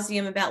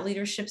nauseum about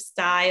leadership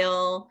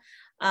style,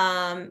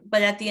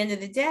 but at the end of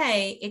the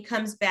day, it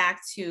comes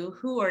back to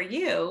who are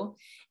you.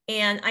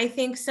 And I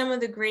think some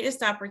of the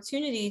greatest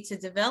opportunity to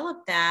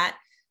develop that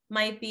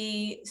might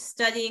be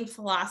studying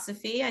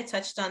philosophy. I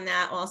touched on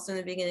that also in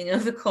the beginning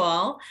of the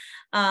call,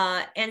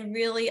 and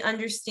really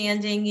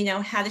understanding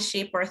how to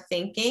shape our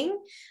thinking,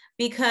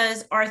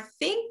 because our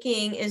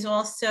thinking is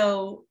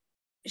also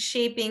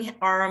shaping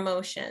our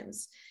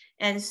emotions.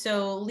 And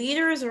so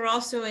leaders are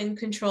also in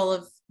control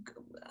of,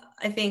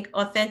 I think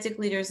authentic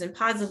leaders and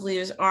positive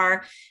leaders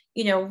are,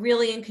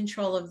 really in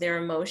control of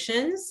their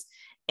emotions,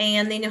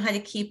 and they know how to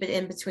keep it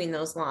in between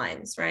those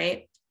lines,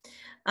 right?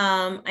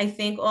 I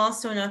think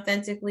also an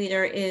authentic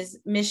leader is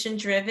mission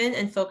driven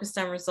and focused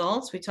on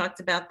results. We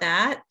talked about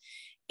that.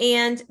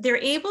 And they're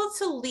able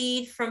to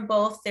lead from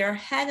both their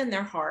head and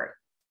their heart.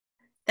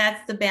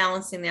 That's the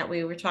balancing that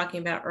we were talking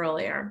about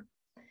earlier.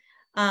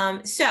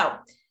 So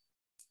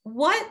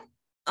what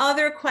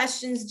other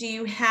questions do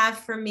you have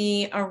for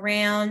me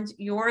around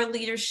your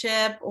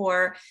leadership?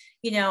 Or,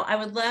 I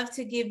would love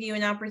to give you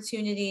an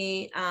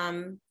opportunity,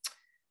 to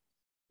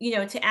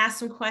ask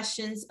some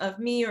questions of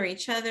me or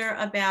each other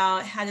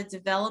about how to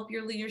develop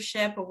your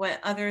leadership, or what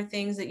other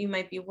things that you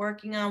might be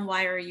working on.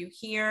 Why are you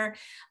here?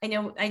 I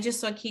know I just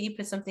saw Katie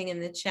put something in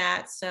the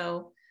chat.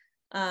 So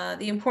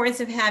the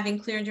importance of having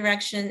clear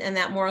direction and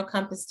that moral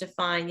compass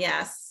defined.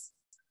 Yes,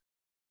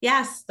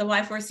 the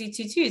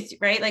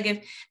Y4C22s,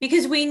 right?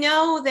 Because we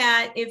know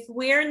that if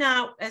we're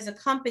not, as a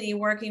company,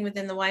 working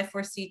within the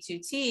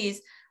Y4C2Ts,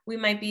 we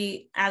might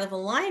be out of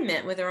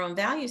alignment with our own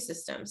value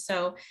system.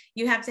 So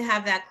you have to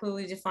have that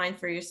clearly defined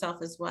for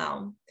yourself as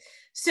well.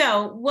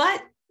 So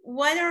what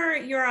are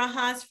your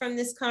ahas from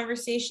this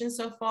conversation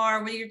so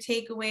far? What are your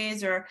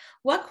takeaways, or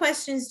what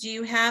questions do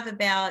you have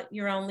about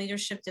your own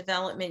leadership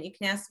development? You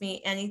can ask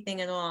me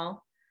anything at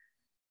all,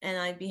 and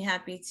I'd be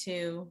happy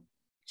to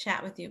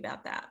chat with you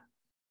about that.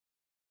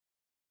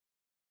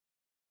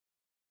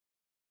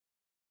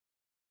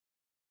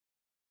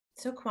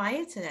 So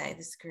quiet today,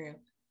 this group.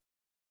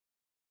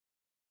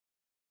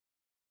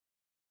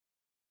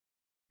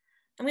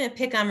 I'm going to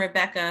pick on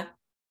Rebecca.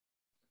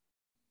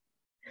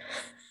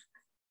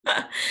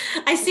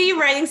 I see you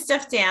writing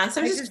stuff down.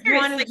 So I'm just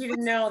curious, wanted you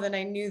to know that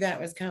I knew that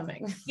was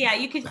coming. Yeah,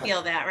 you could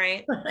feel that,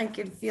 right? I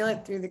could feel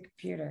it through the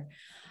computer.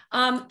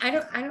 Okay.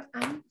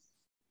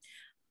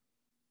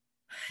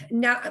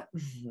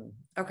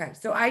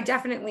 So I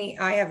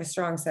have a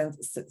strong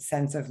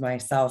sense of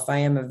myself. I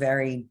am a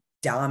very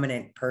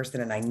dominant person,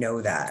 and I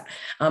know that.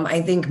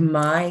 I think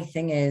my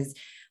thing is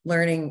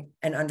learning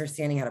and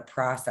understanding how to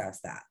process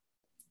that.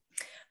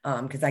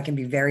 Because I can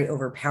be very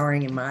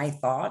overpowering in my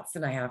thoughts,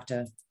 and I have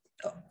to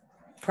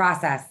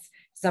process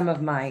some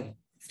of my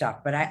stuff.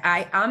 But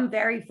I'm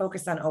very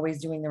focused on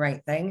always doing the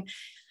right thing.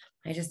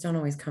 I just don't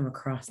always come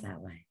across that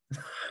way.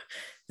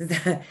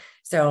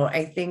 So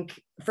I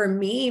think for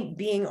me,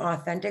 being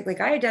authentic,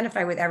 I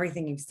identify with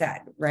everything you've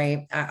said,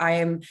 right?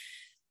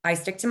 I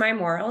stick to my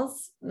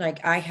morals.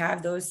 I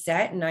have those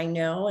set, and I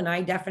know, and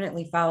I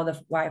definitely follow the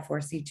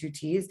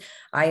Y4C2Ts.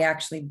 I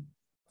actually,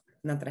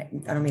 not that I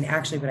don't mean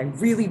actually, but I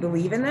really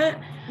believe in that.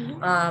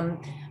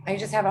 Mm-hmm. I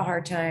just have a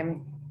hard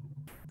time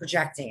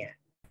projecting it.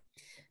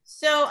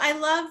 So I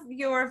love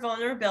your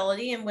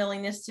vulnerability and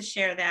willingness to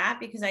share that,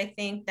 because I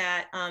think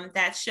that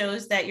that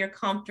shows that you're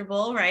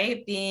comfortable,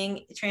 right?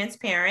 Being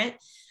transparent.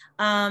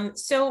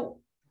 So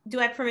do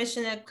I have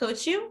permission to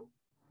coach you?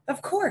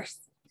 Of course.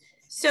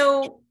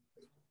 So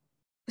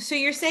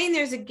you're saying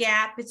there's a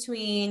gap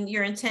between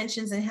your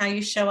intentions and how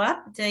you show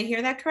up. Did I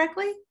hear that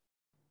correctly?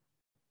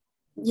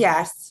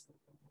 Yes.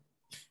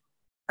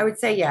 I would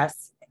say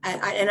yes.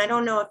 And I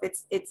don't know if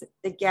it's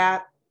the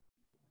gap.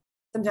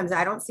 Sometimes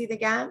I don't see the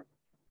gap,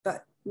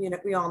 but you know,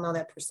 we all know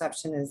that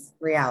perception is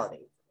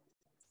reality.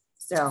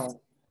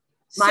 So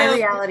my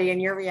reality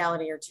and your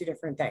reality are two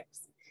different things.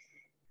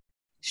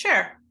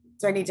 Sure.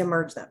 So I need to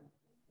merge them.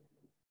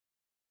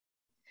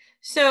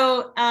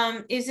 So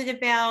is it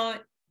about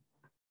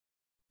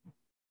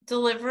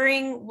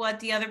delivering what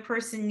the other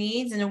person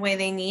needs in a way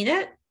they need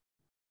it?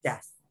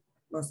 Yes,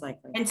 most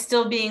likely. And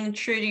still being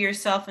true to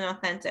yourself and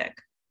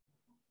authentic?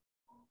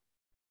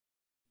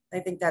 I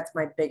think that's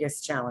my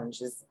biggest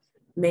challenge, is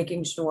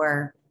making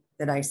sure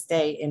that I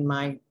stay in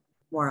my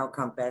moral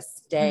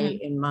compass, stay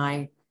in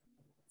my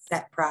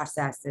set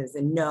processes,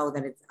 and know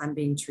that I'm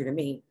being true to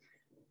me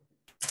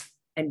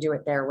and do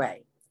it their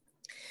way.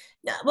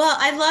 Well,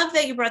 I love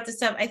that you brought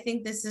this up. I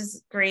think this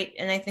is great.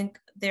 And I think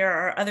there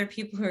are other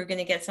people who are going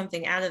to get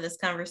something out of this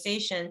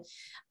conversation.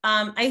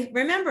 I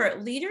remember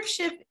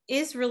leadership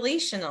is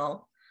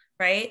relational,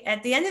 right?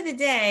 At the end of the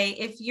day,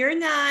 if you're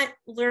not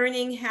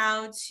learning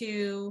how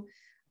to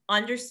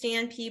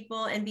understand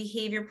people and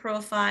behavior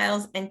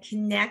profiles and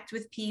connect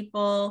with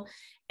people,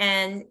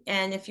 and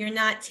if you're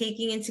not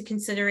taking into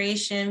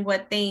consideration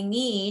what they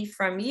need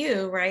from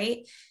you,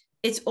 right?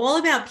 It's all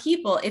about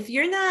people. If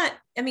you're not,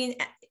 I mean,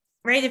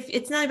 right, if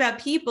it's not about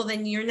people,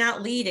 then you're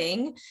not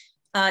leading.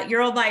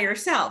 You're all by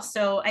yourself.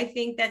 So I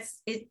think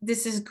that's it.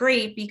 This is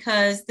great,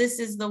 because this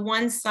is the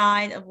one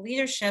side of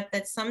leadership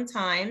that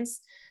sometimes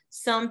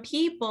some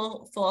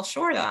people fall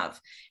short of,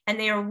 and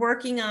they are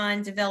working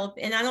on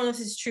developing. And I don't know if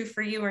this is true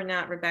for you or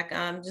not, Rebecca.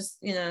 I'm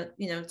just,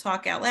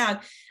 talk out loud.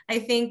 I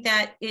think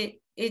that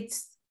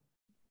it's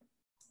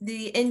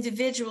the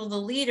individual, the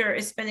leader,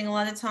 is spending a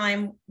lot of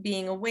time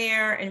being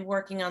aware and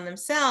working on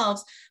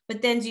themselves.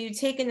 But then do you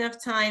take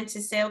enough time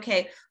to say,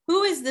 okay,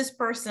 who is this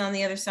person on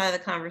the other side of the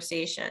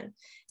conversation?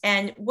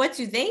 And what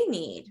do they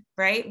need,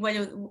 right?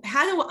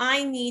 How do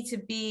I need to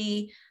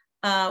be,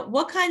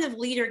 what kind of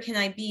leader can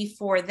I be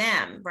for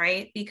them,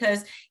 right?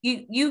 Because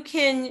you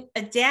can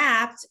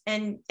adapt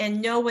and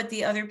know what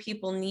the other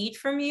people need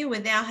from you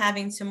without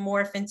having to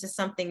morph into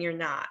something you're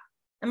not.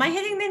 Am I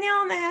hitting the nail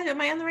on the head? Am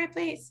I on the right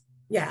place?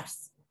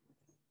 Yes.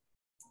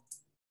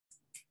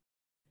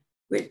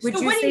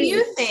 So what do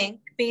you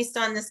think, based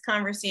on this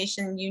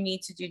conversation, you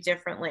need to do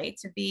differently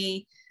to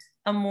be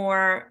a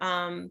more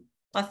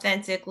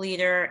authentic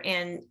leader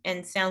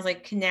and sounds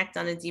like connect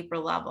on a deeper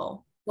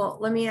level? Well,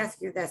 let me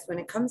ask you this. When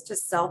it comes to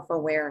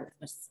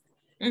self-awareness,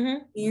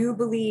 Mm-hmm. you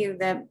believe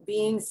that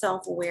being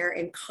self-aware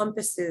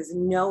encompasses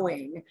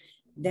knowing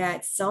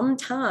that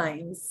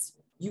sometimes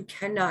you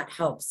cannot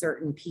help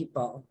certain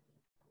people.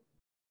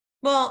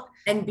 Well,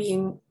 and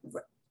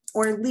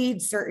or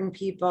lead certain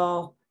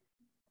people.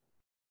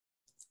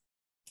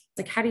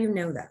 Like, how do you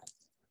know that?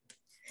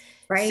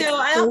 Right.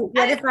 So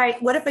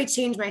what if I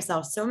change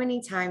myself so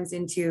many times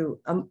into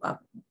a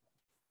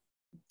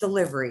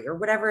delivery or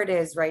whatever it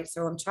is, right?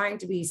 So I'm trying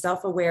to be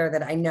self-aware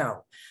that I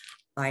know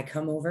I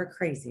come over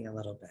crazy a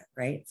little bit,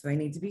 right? So I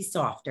need to be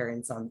softer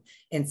in some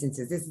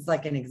instances. This is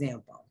like an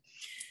example.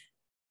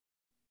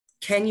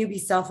 Can you be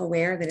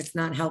self-aware that it's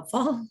not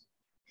helpful?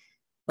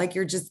 Like,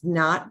 you're just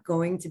not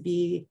going to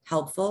be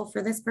helpful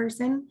for this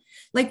person?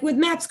 Like with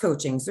MAPS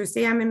coaching. So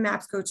say I'm in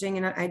MAPS coaching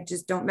and I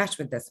just don't mesh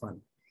with this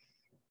one.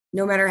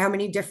 No matter how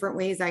many different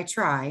ways I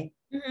try,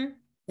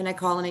 then I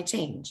call and I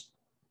change.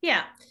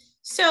 Yeah.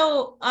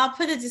 So I'll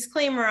put a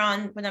disclaimer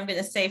on what I'm going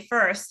to say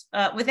first,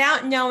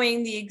 without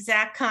knowing the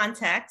exact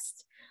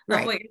context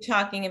of what you're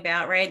talking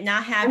about, right?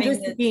 Not having I'm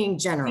just being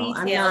general. Details,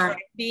 I'm not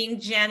right? Being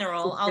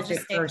general. I'll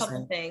just say a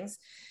couple things.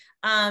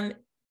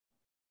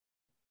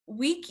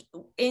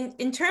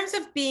 In terms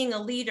of being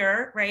a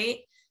leader, right?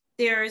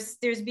 There's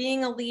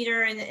being a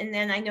leader, and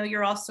then I know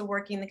you're also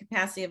working the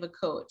capacity of a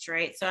coach,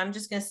 right? So I'm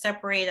just going to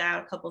separate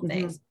out a couple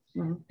things.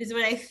 Because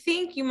what I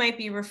think you might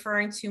be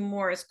referring to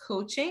more as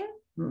coaching.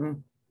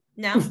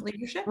 No,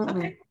 leadership.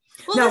 Okay.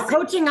 Well, no,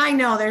 coaching. I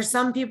know there's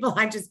some people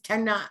I just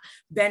cannot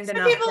bend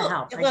enough to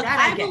help. Like look,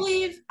 I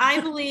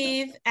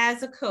believe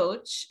as a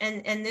coach,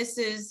 and this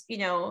is,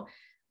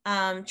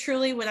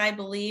 truly what I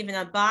believe and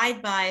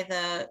abide by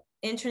the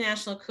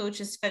International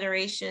Coaches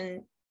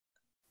Federation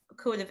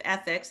Code of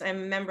Ethics. I'm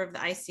a member of the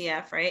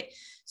ICF, right?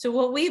 So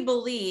what we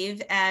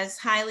believe as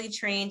highly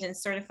trained and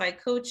certified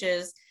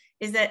coaches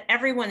is that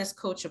everyone is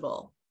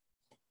coachable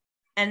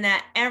and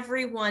that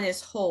everyone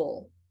is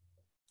whole.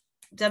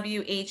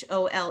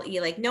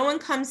 WHOLE. Like, no one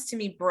comes to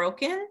me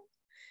broken.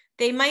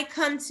 They might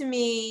come to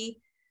me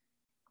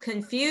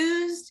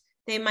confused.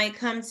 They might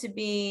come to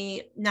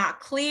be not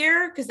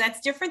clear, because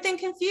that's different than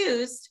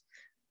confused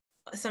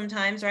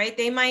sometimes, right?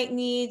 They might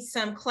need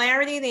some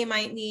clarity. They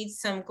might need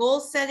some goal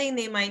setting.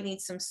 They might need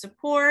some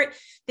support.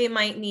 They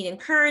might need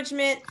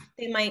encouragement.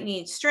 They might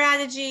need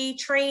strategy,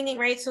 training,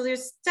 right? So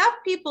there's stuff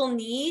people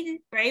need,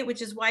 right?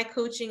 Which is why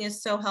coaching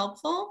is so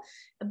helpful.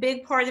 A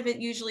big part of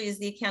it usually is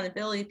the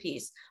accountability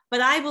piece.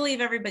 But I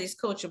believe everybody's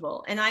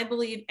coachable, and I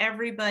believe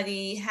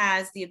everybody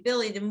has the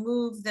ability to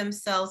move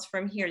themselves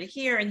from here to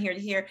here and here to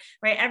here,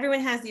 right?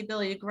 Everyone has the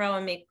ability to grow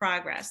and make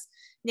progress.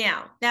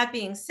 Now, that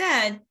being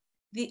said,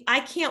 I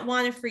can't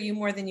want it for you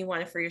more than you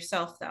want it for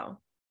yourself, though.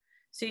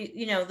 So,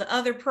 the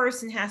other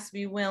person has to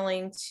be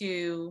willing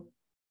to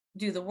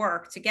do the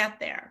work to get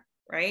there,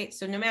 right?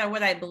 So no matter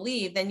what I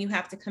believe, then you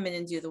have to come in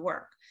and do the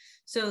work.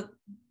 So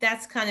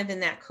that's kind of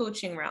in that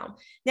coaching realm.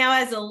 Now,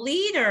 as a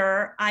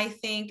leader, I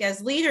think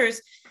as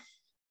leaders,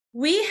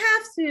 we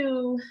have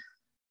to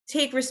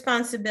take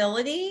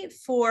responsibility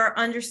for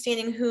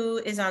understanding who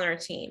is on our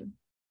team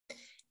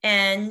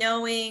and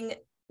knowing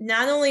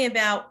not only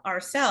about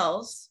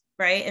ourselves,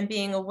 right? And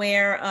being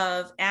aware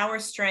of our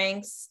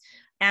strengths,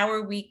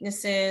 our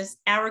weaknesses,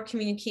 our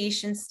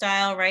communication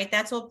style, right?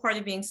 That's all part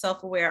of being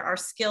self-aware, our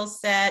skill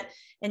set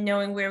and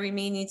knowing where we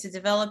may need to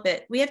develop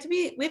it. We have to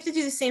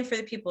do the same for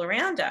the people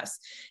around us.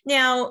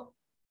 Now,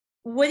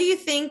 what do you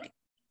think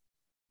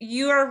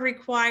you are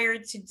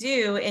required to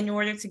do in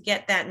order to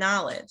get that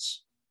knowledge?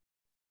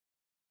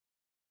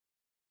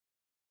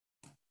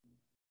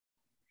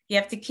 You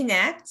have to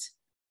connect,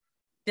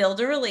 build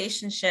a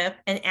relationship,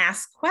 and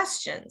ask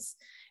questions,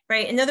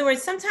 right? In other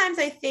words, sometimes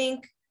I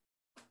think,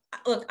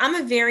 look, I'm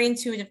a very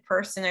intuitive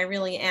person, I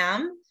really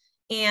am.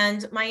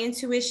 And my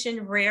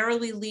intuition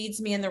rarely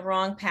leads me in the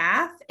wrong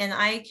path. And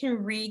I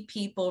can read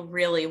people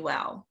really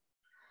well,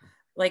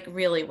 like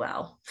really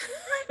well.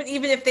 But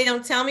even if they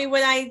don't tell me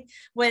what's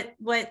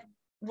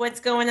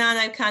going on,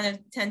 I kind of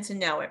tend to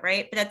know it,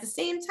 right? But at the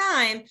same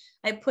time,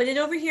 I put it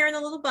over here in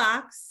a little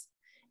box.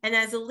 And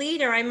as a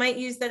leader, I might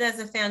use that as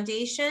a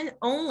foundation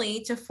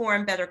only to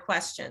form better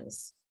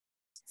questions.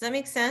 Does that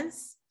make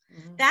sense?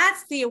 Mm-hmm.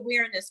 That's the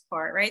awareness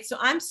part, right? So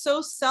I'm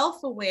so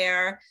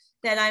self-aware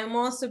that I'm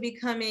also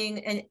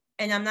becoming,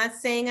 and I'm not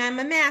saying I'm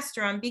a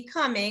master, I'm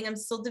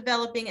still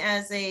developing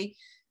as a,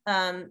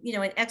 an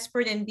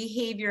expert in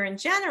behavior in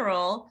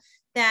general,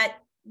 that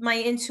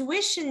my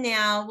intuition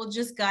now will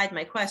just guide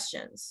my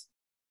questions,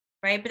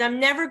 right? But I'm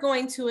never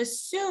going to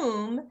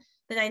assume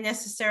that I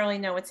necessarily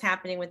know what's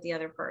happening with the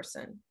other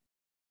person.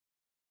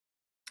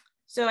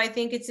 So I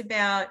think it's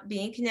about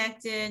being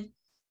connected.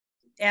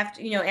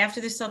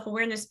 After the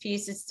self-awareness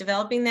piece, it's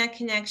developing that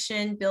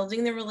connection,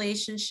 building the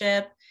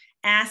relationship,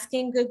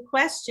 asking good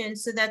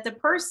questions so that the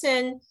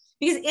person,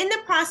 because in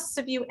the process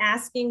of you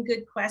asking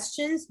good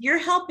questions, you're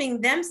helping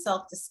them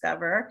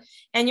self-discover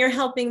and you're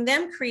helping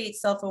them create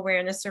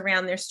self-awareness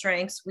around their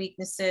strengths,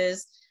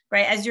 weaknesses,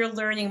 right? As you're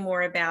learning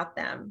more about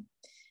them.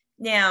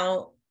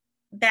 Now,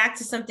 back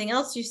to something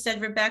else you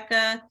said,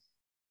 Rebecca,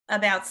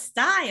 about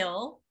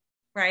style,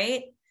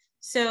 right?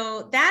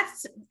 So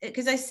that's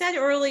because I said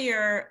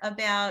earlier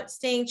about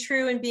staying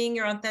true and being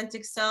your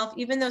authentic self,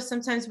 even though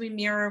sometimes we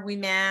mirror, we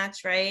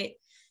match, right?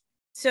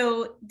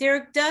 So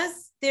there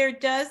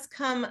does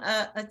come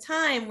a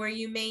time where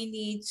you may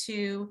need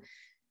to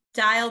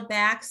dial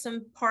back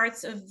some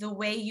parts of the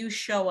way you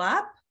show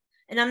up.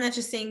 And I'm not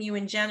just saying you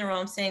in general,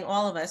 I'm saying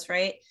all of us,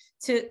 right?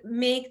 To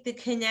make the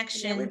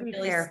connection. It would be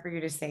fair for you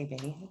to say,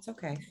 Vinny. It's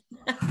okay.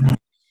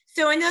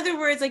 So in other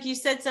words, like you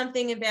said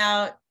something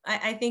about,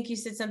 I think you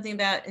said something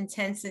about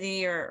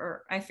intensity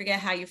or I forget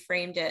how you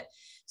framed it.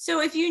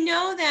 So if you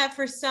know that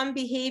for some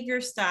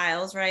behavior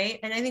styles, right?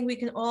 And I think we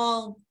can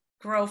all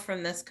grow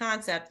from this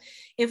concept.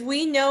 If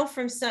we know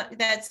from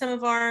that some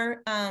of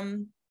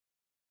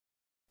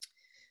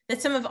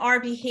our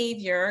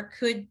behavior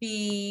could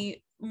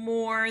be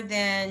more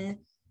than,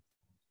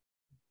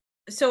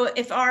 so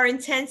if our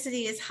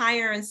intensity is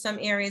higher in some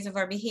areas of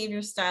our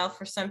behavior style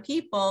for some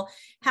people,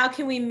 how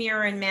can we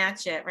mirror and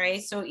match it,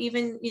 right? So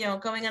even,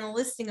 going on a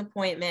listing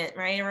appointment,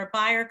 right, or a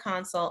buyer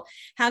consult,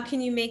 how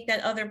can you make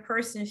that other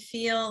person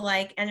feel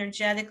like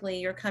energetically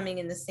you're coming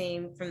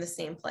from the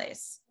same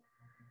place?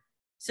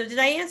 So did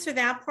I answer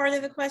that part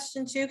of the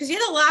question too? Because you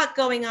had a lot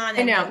going on.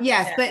 I know,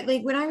 yes, but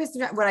like what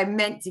I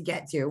meant to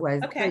get to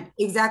was like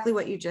exactly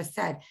what you just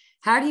said.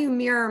 How do you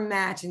mirror,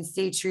 match, and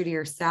stay true to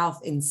yourself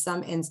in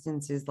some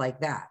instances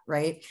like that,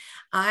 right?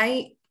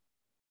 I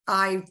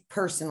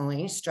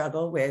personally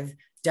struggle with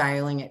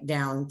dialing it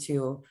down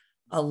to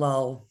a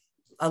low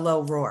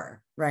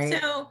roar, right?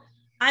 So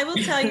I will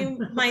tell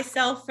you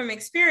myself from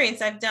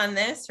experience, I've done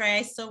this, right?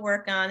 I still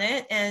work on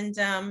it. And,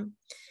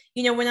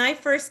 when I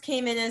first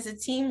came in as a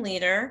team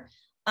leader,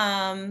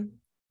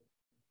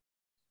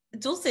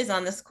 Dulce's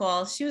on this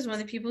call. She was one of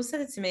the people who said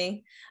it to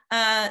me.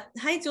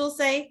 Hi,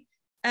 Dulce.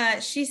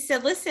 She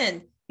said,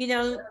 listen,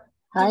 Hi,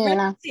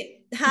 Anna.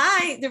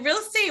 The real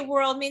estate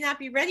world may not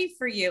be ready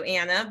for you,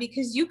 Anna,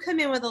 because you come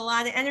in with a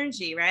lot of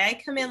energy, right?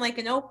 I come in like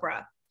an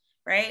Oprah,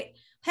 right?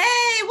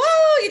 Hey,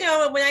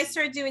 woo, when I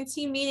started doing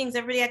team meetings,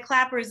 everybody had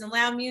clappers and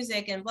loud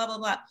music and blah, blah,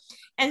 blah.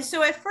 And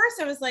so at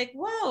first I was like,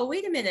 whoa,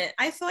 wait a minute.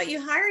 I thought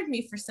you hired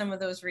me for some of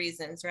those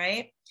reasons,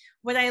 right?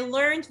 What I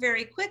learned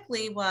very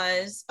quickly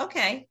was,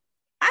 okay,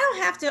 I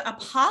don't have to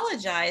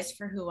apologize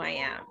for who I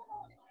am.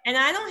 And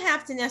I don't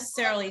have to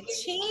necessarily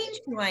change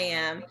who I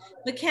am,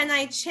 but can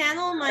I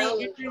channel my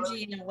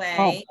energy in a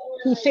way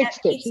that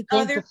makes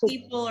other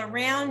people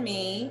around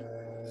me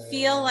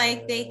feel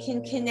like they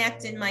can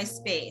connect in my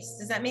space?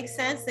 Does that make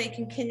sense? They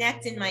can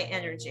connect in my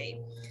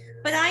energy.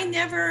 But I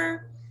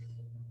never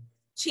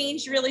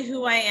changed really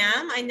who I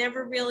am. I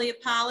never really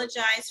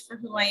apologized for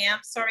who I am.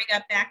 Sorry,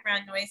 got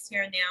background noise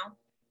here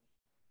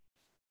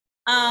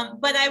now.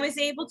 But I was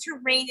able to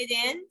rein it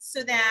in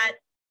so that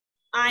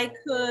I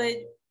could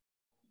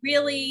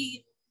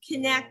really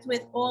connect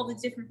with all the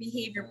different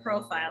behavior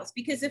profiles.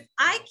 Because if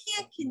I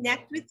can't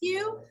connect with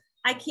you,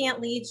 I can't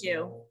lead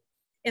you.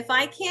 If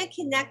I can't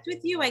connect with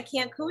you, I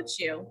can't coach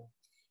you.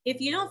 If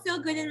you don't feel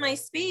good in my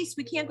space,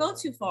 we can't go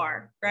too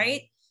far,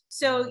 right?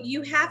 So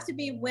you have to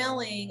be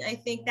willing. I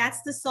think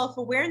that's the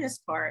self-awareness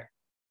part,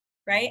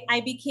 right?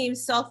 I became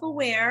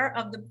self-aware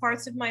of the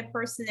parts of my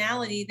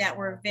personality that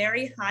were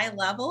very high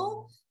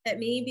level that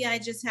maybe I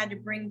just had to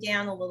bring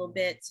down a little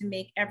bit to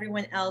make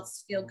everyone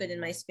else feel good in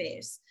my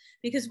space.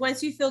 Because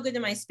once you feel good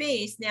in my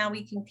space, now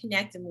we can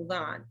connect and move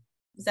on.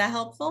 Is that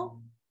helpful?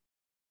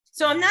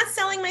 So I'm not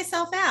selling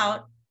myself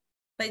out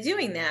by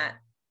doing that,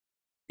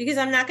 because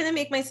I'm not going to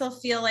make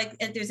myself feel like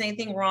if there's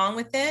anything wrong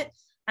with it.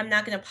 I'm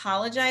not going to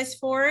apologize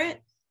for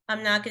it.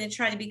 I'm not going to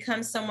try to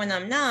become someone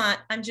I'm not.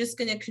 I'm just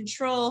going to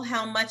control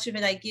how much of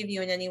it I give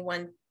you in any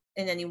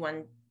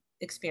one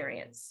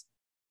experience.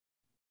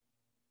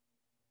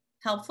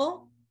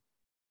 Helpful?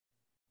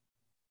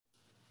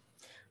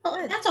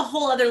 Well, that's a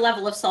whole other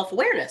level of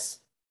self-awareness.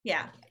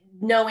 Yeah.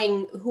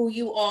 Knowing who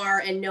you are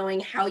and knowing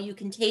how you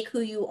can take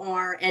who you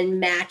are and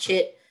match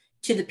it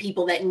to the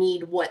people that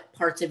need what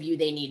parts of you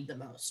they need the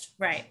most.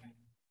 Right.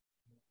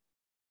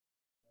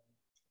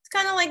 It's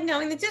kind of like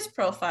knowing the disc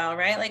profile,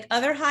 right? Like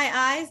other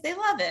high I's, they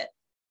love it,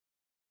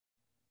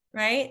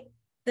 right?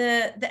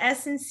 The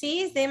S and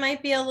C's, they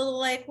might be a little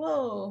like,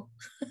 whoa.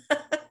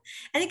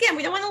 And again,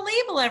 we don't want to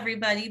label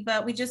everybody,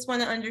 but we just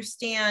want to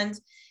understand,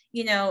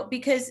 you know,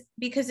 because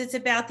it's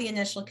about the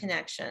initial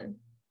connection.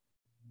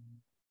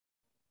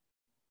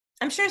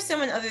 I'm sure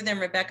someone other than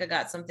Rebecca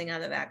got something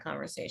out of that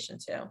conversation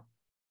too.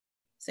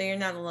 So you're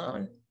not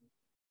alone.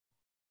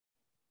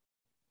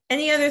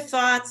 Any other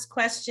thoughts,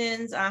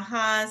 questions,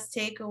 ahas,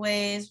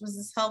 takeaways? Was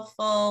this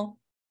helpful?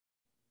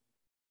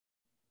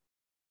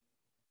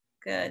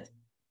 Good.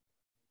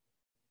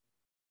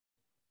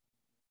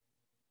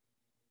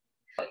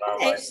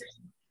 Okay.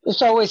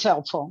 It's always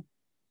helpful.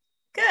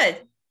 Good.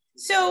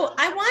 So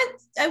I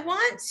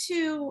want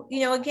to, you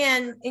know,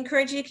 again,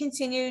 encourage you to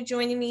continue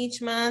joining me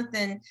each month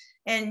and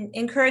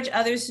encourage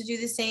others to do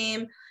the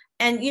same.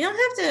 And you don't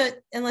have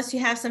to, unless you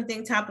have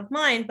something top of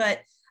mind, but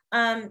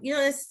you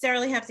don't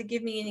necessarily have to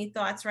give me any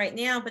thoughts right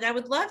now, but I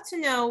would love to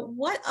know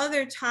what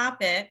other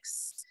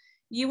topics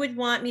you would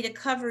want me to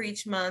cover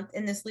each month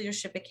in this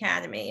Leadership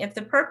Academy. If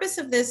the purpose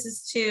of this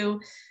is to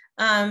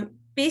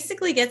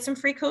basically get some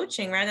free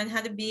coaching, right, on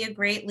how to be a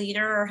great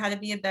leader or how to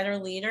be a better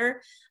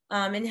leader,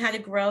 and how to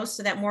grow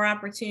so that more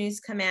opportunities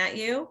come at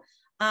you.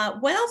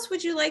 What else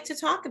would you like to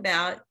talk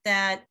about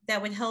that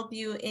would help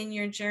you in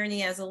your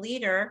journey as a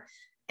leader?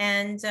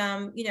 And,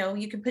 you know,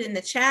 you can put in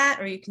the chat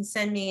or you can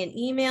send me an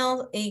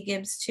email,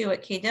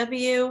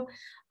 agibbs2@kw.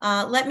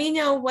 Let me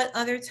know what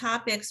other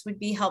topics would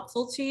be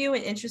helpful to you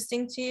and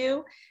interesting to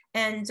you.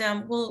 And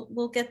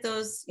we'll get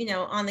those, you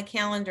know, on the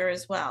calendar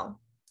as well.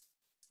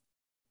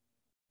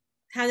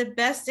 How to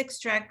best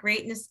extract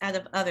greatness out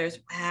of others.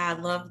 Wow,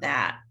 I love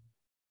that.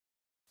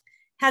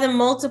 How to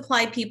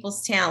multiply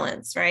people's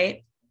talents,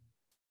 right?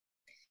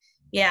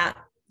 Yeah.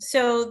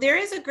 So there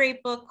is a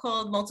great book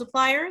called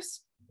Multipliers.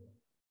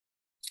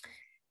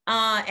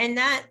 And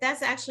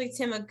that's actually,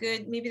 Tim, a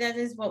good, maybe that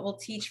is what we'll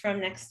teach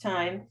from next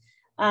time.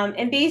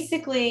 And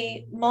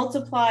basically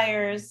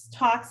Multipliers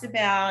talks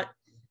about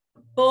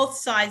both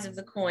sides of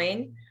the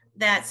coin,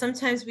 that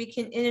sometimes we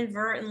can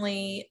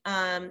inadvertently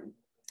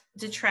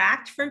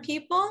detract from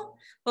people,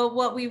 but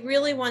what we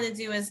really want to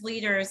do as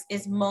leaders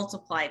is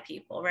multiply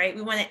people, right?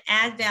 We want to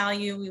add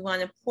value, we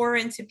want to pour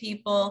into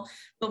people,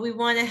 but we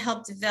want to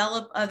help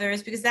develop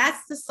others, because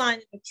that's the sign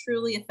of a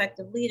truly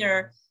effective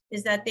leader,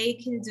 is that they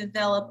can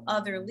develop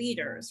other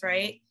leaders,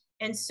 right?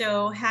 And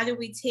so how do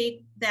we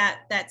take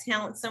that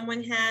talent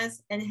someone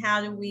has and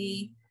how do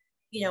we,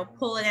 you know,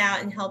 pull it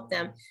out and help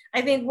them?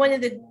 I think one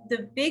of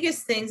the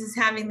biggest things is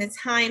having the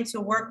time to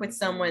work with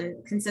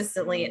someone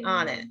consistently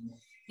on it.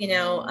 You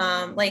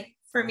know, like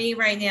for me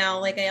right now,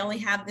 like I only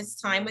have this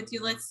time with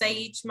you, let's say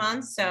each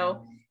month.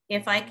 So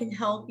if I can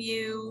help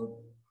you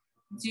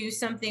do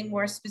something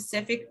more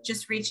specific,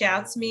 just reach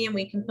out to me and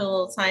we can put a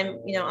little time,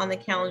 you know, on the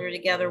calendar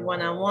together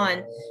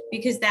one-on-one,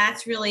 because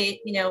that's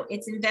really, you know,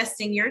 it's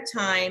investing your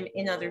time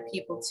in other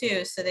people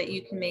too, so that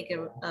you can make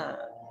a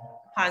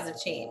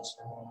positive change.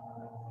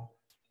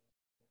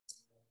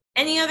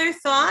 Any other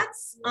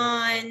thoughts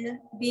on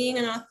being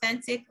an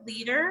authentic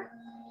leader?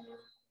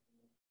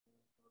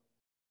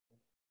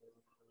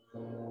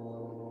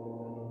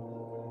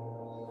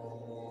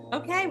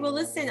 Okay, well,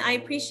 listen, I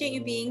appreciate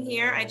you being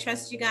here. I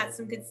trust you got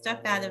some good stuff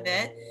out of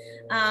it.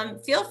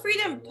 Feel free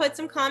to put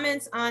some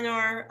comments on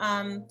our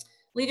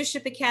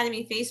Leadership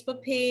Academy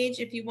Facebook page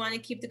if you want to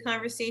keep the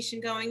conversation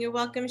going. You're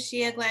welcome,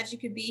 Shia. Glad you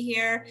could be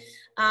here.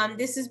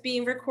 This is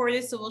being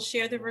recorded, so we'll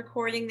share the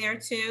recording there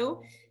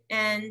too.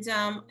 And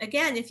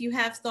again, if you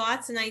have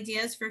thoughts and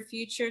ideas for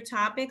future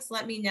topics,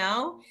 let me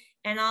know.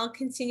 And I'll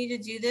continue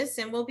to do this.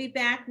 And we'll be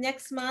back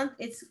next month.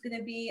 It's going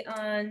to be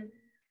on...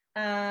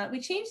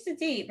 we changed the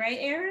date, right,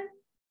 Erin?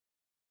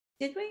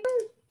 Did we?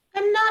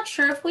 I'm not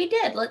sure if we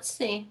did. Let's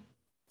see.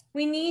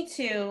 We need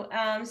to.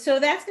 So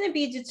that's going to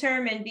be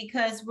determined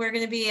because we're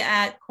going to be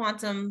at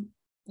Quantum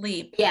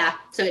Leap. Yeah,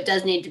 so it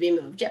does need to be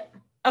moved. Yep.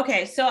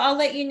 Okay, so I'll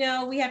let you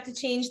know. We have to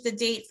change the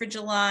date for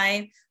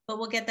July, but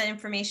we'll get that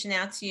information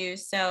out to you.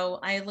 So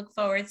I look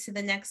forward to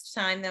the next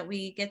time that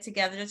we get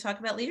together to talk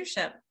about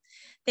leadership.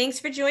 Thanks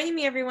for joining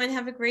me, everyone.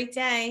 Have a great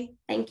day.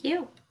 Thank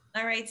you.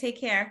 All right, take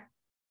care.